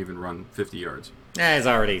really couldn't even run 50 yards. Yeah, he's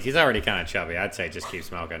already kind of chubby. I'd say just keep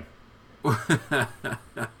smoking.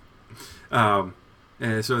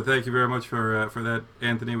 And so thank you very much for that,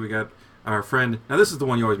 Anthony. We got our friend. Now this is the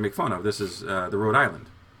one you always make fun of. This is the Rhode Island.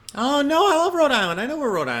 Oh no, I love Rhode Island. I know where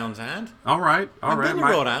Rhode Island's at. All right. I've been to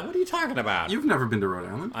Rhode Island. What are you talking about? You've never been to Rhode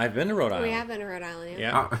Island. I've been to Rhode Island. We have been to Rhode Island,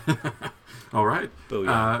 yeah. Yeah. All right.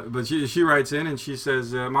 Booyah. But she writes in and she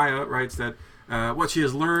says, Maya writes that what she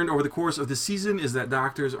has learned over the course of the season is that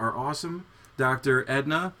doctors are awesome. Dr.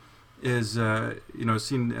 Edna is,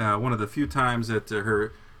 seen one of the few times that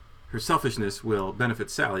her selfishness will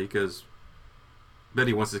benefit Sally because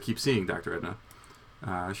Betty wants to keep seeing Dr.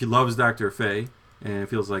 Edna. She loves Dr. Faye and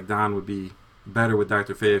feels like Don would be better with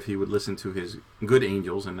Dr. Faye if he would listen to his good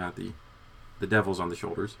angels and not the devils on the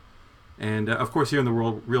shoulders. And, of course, here in the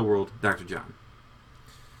real world, Dr. John.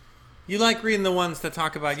 You like reading the ones that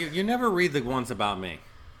talk about you. You never read the ones about me.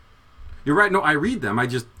 You're right. No, I read them. I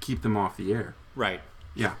just keep them off the air. Right.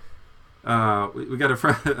 Yeah. We got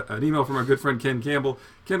an email from our good friend Ken Campbell.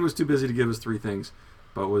 Ken was too busy to give us three things.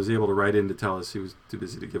 but was able to write in to tell us he was too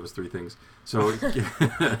busy to give us 3 things. So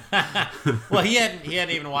Well, he hadn't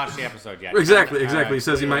even watched the episode yet. exactly. He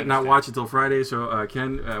says he might not watch it till Friday. So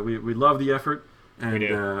Ken, we love the effort, and We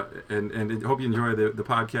do. And hope you enjoy the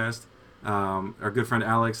podcast. Our good friend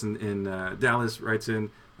Alex in Dallas writes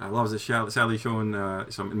in, loves it. Sadly showing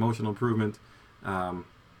some emotional improvement.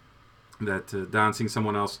 That Don seeing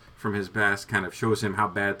someone else from his past kind of shows him how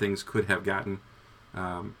bad things could have gotten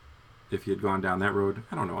if he had gone down that road.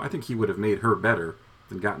 I don't know. I think he would have made her better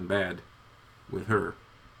than gotten bad with her.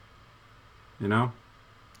 You know?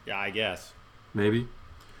 Yeah, I guess. Maybe.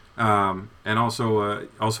 And also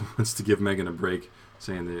wants to give Megan a break,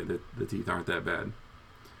 saying that the teeth aren't that bad.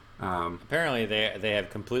 Apparently, they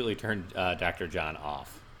have completely turned Dr. John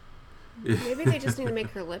off. Maybe they just need to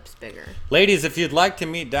make her lips bigger. Ladies, if you'd like to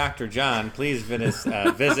meet Dr. John, please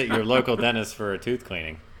visit your local dentist for a tooth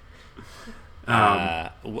cleaning.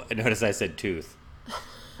 Notice I said tooth.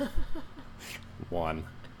 One.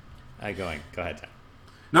 Go ahead, John.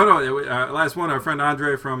 No. Last one. Our friend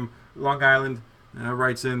Andre from Long Island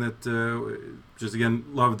writes in that just again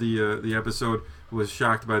loved the episode. Was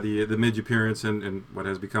shocked by the Midge appearance and what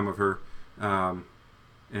has become of her, that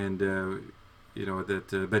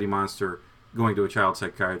Betty Monster going to a child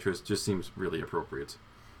psychiatrist just seems really appropriate.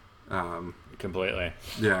 Completely.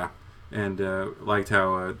 Yeah, and liked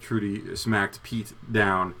how Trudy smacked Pete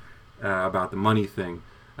down about the money thing.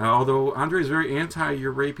 Although Andre's very anti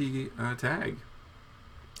your rapey tag.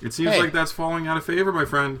 It seems like that's falling out of favor, my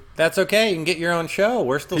friend. That's okay. You can get your own show.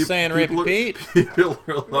 We're still saying Rapey Pete. People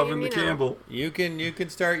are loving the Campbell. You can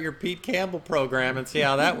start your Pete Campbell program and see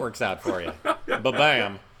how that works out for you.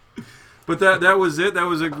 Ba-bam. But that was it. That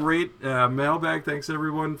was a great mailbag. Thanks,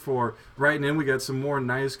 everyone, for writing in. We got some more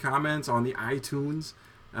nice comments on the iTunes.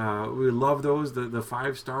 We love those. The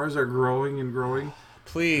 5 stars are growing and growing.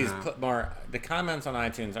 Please put more. The comments on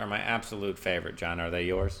iTunes are my absolute favorite, John. Are they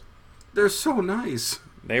yours? They're so nice.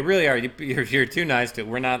 They really are. You're too nice to.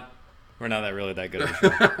 We're not that really that good of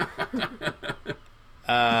a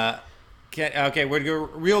show. Okay, we're gonna go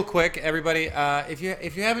real quick, everybody. If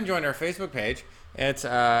you haven't joined our Facebook page, it's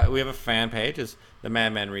we have a fan page. It's the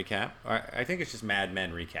Mad Men Recap. Or I think it's just Mad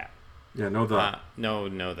Men Recap. Yeah, no that. No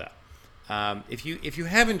that. If you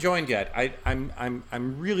haven't joined yet,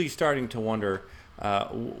 I'm really starting to wonder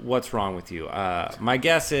what's wrong with you. My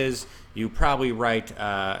guess is you probably write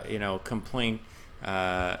complaint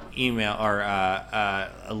email or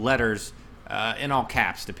letters in all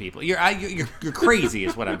caps to people. You're crazy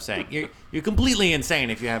is what I'm saying. You're completely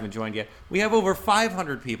insane if you haven't joined yet. We have over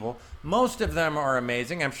 500 people. Most of them are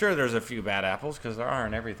amazing. I'm sure there's a few bad apples because there are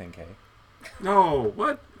in everything, Kate. No,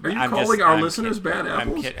 what? Are you calling our listeners bad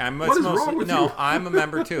apples? I'm kidding. What is wrong with you? No, I'm a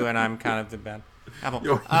member too, and I'm kind of the bad apple.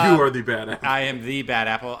 You are the bad apple. I am the bad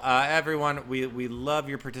apple. Everyone, we love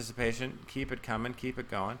your participation. Keep it coming. Keep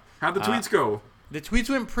it going. How'd the tweets go? The tweets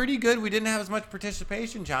went pretty good. We didn't have as much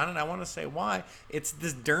participation, John, and I want to say why. It's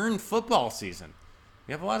this darn football season.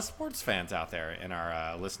 We have a lot of sports fans out there in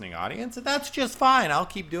our listening audience, and that's just fine. I'll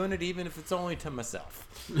keep doing it, even if it's only to myself.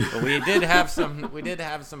 But we did have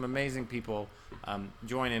some amazing people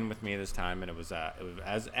join in with me this time, and it was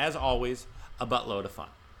as always a buttload of fun.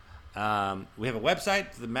 We have a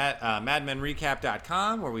website, the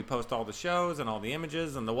madmenrecap.com, where we post all the shows and all the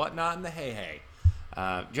images and the whatnot and the hey.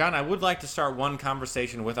 John, I would like to start one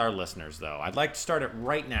conversation with our listeners, though. I'd like to start it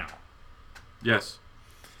right now. Yes.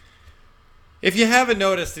 If you haven't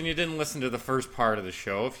noticed and you didn't listen to the first part of the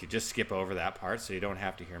show, if you just skip over that part so you don't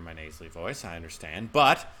have to hear my nasally voice, I understand.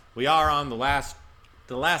 But we are on the last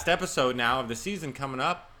episode now of the season coming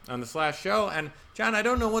up on this last show. And, John, I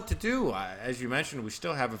don't know what to do. As you mentioned, we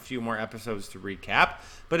still have a few more episodes to recap.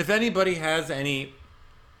 But if anybody has any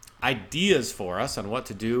ideas for us on what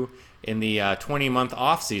to do in the 20-month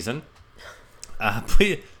off season,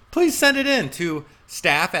 please send it in to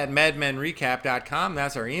staff@madmenrecap.com.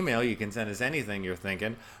 That's our email. You can send us anything you're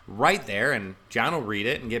thinking right there, and John will read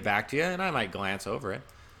it and get back to you, and I might glance over it.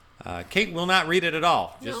 Kate will not read it at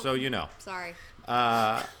all, just so you know. Sorry.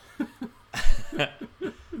 But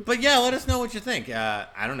yeah, let us know what you think.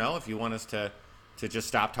 I don't know if you want us to just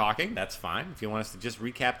stop talking. That's fine. If you want us to just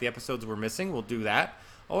recap the episodes we're missing, we'll do that.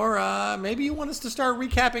 Or maybe you want us to start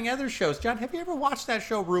recapping other shows. John, have you ever watched that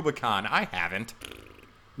show Rubicon? I haven't.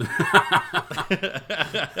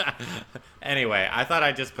 Anyway, I thought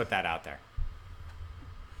I'd just put that out there.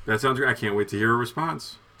 That sounds great. I can't wait to hear a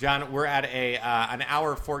response. John, we're at an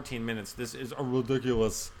hour 14 minutes. This is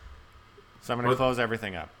ridiculous. So I'm going to close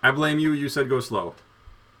everything up. I blame you. You said go slow.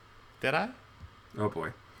 Did I? Oh,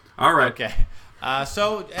 boy. All right. Okay.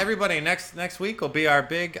 So, everybody, next week will be our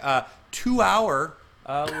big 2-hour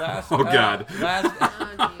last... Oh, God.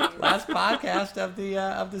 geez. Last podcast of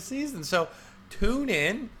the season. So tune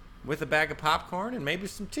in with a bag of popcorn and maybe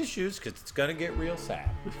some tissues because it's gonna get real sad.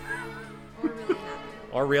 Or really happy.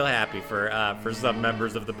 Or real happy for some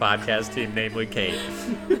members of the podcast team, namely Kate.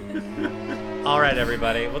 All right,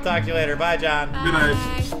 everybody. We'll talk to you later. Bye, John. Good night.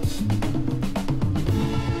 Bye.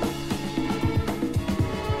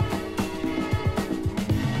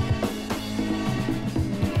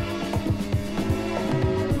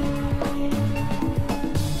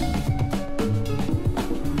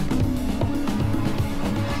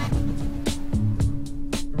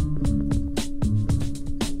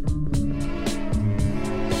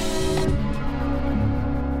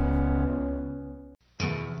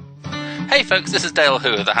 Hey folks, this is Dale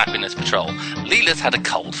Who of the Happiness Patrol. Leela's had a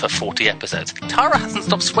cold for 40 episodes. Tara hasn't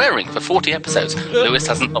stopped swearing for 40 episodes. Lewis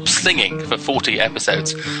hasn't stopped singing for 40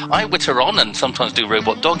 episodes. I witter on and sometimes do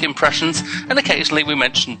robot dog impressions, and occasionally we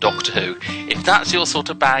mention Doctor Who. If that's your sort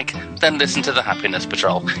of bag, then listen to the Happiness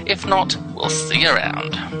Patrol. If not, we'll see you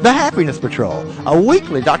around. The Happiness Patrol, a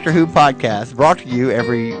weekly Doctor Who podcast brought to you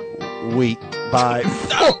every week by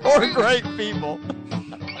four great people.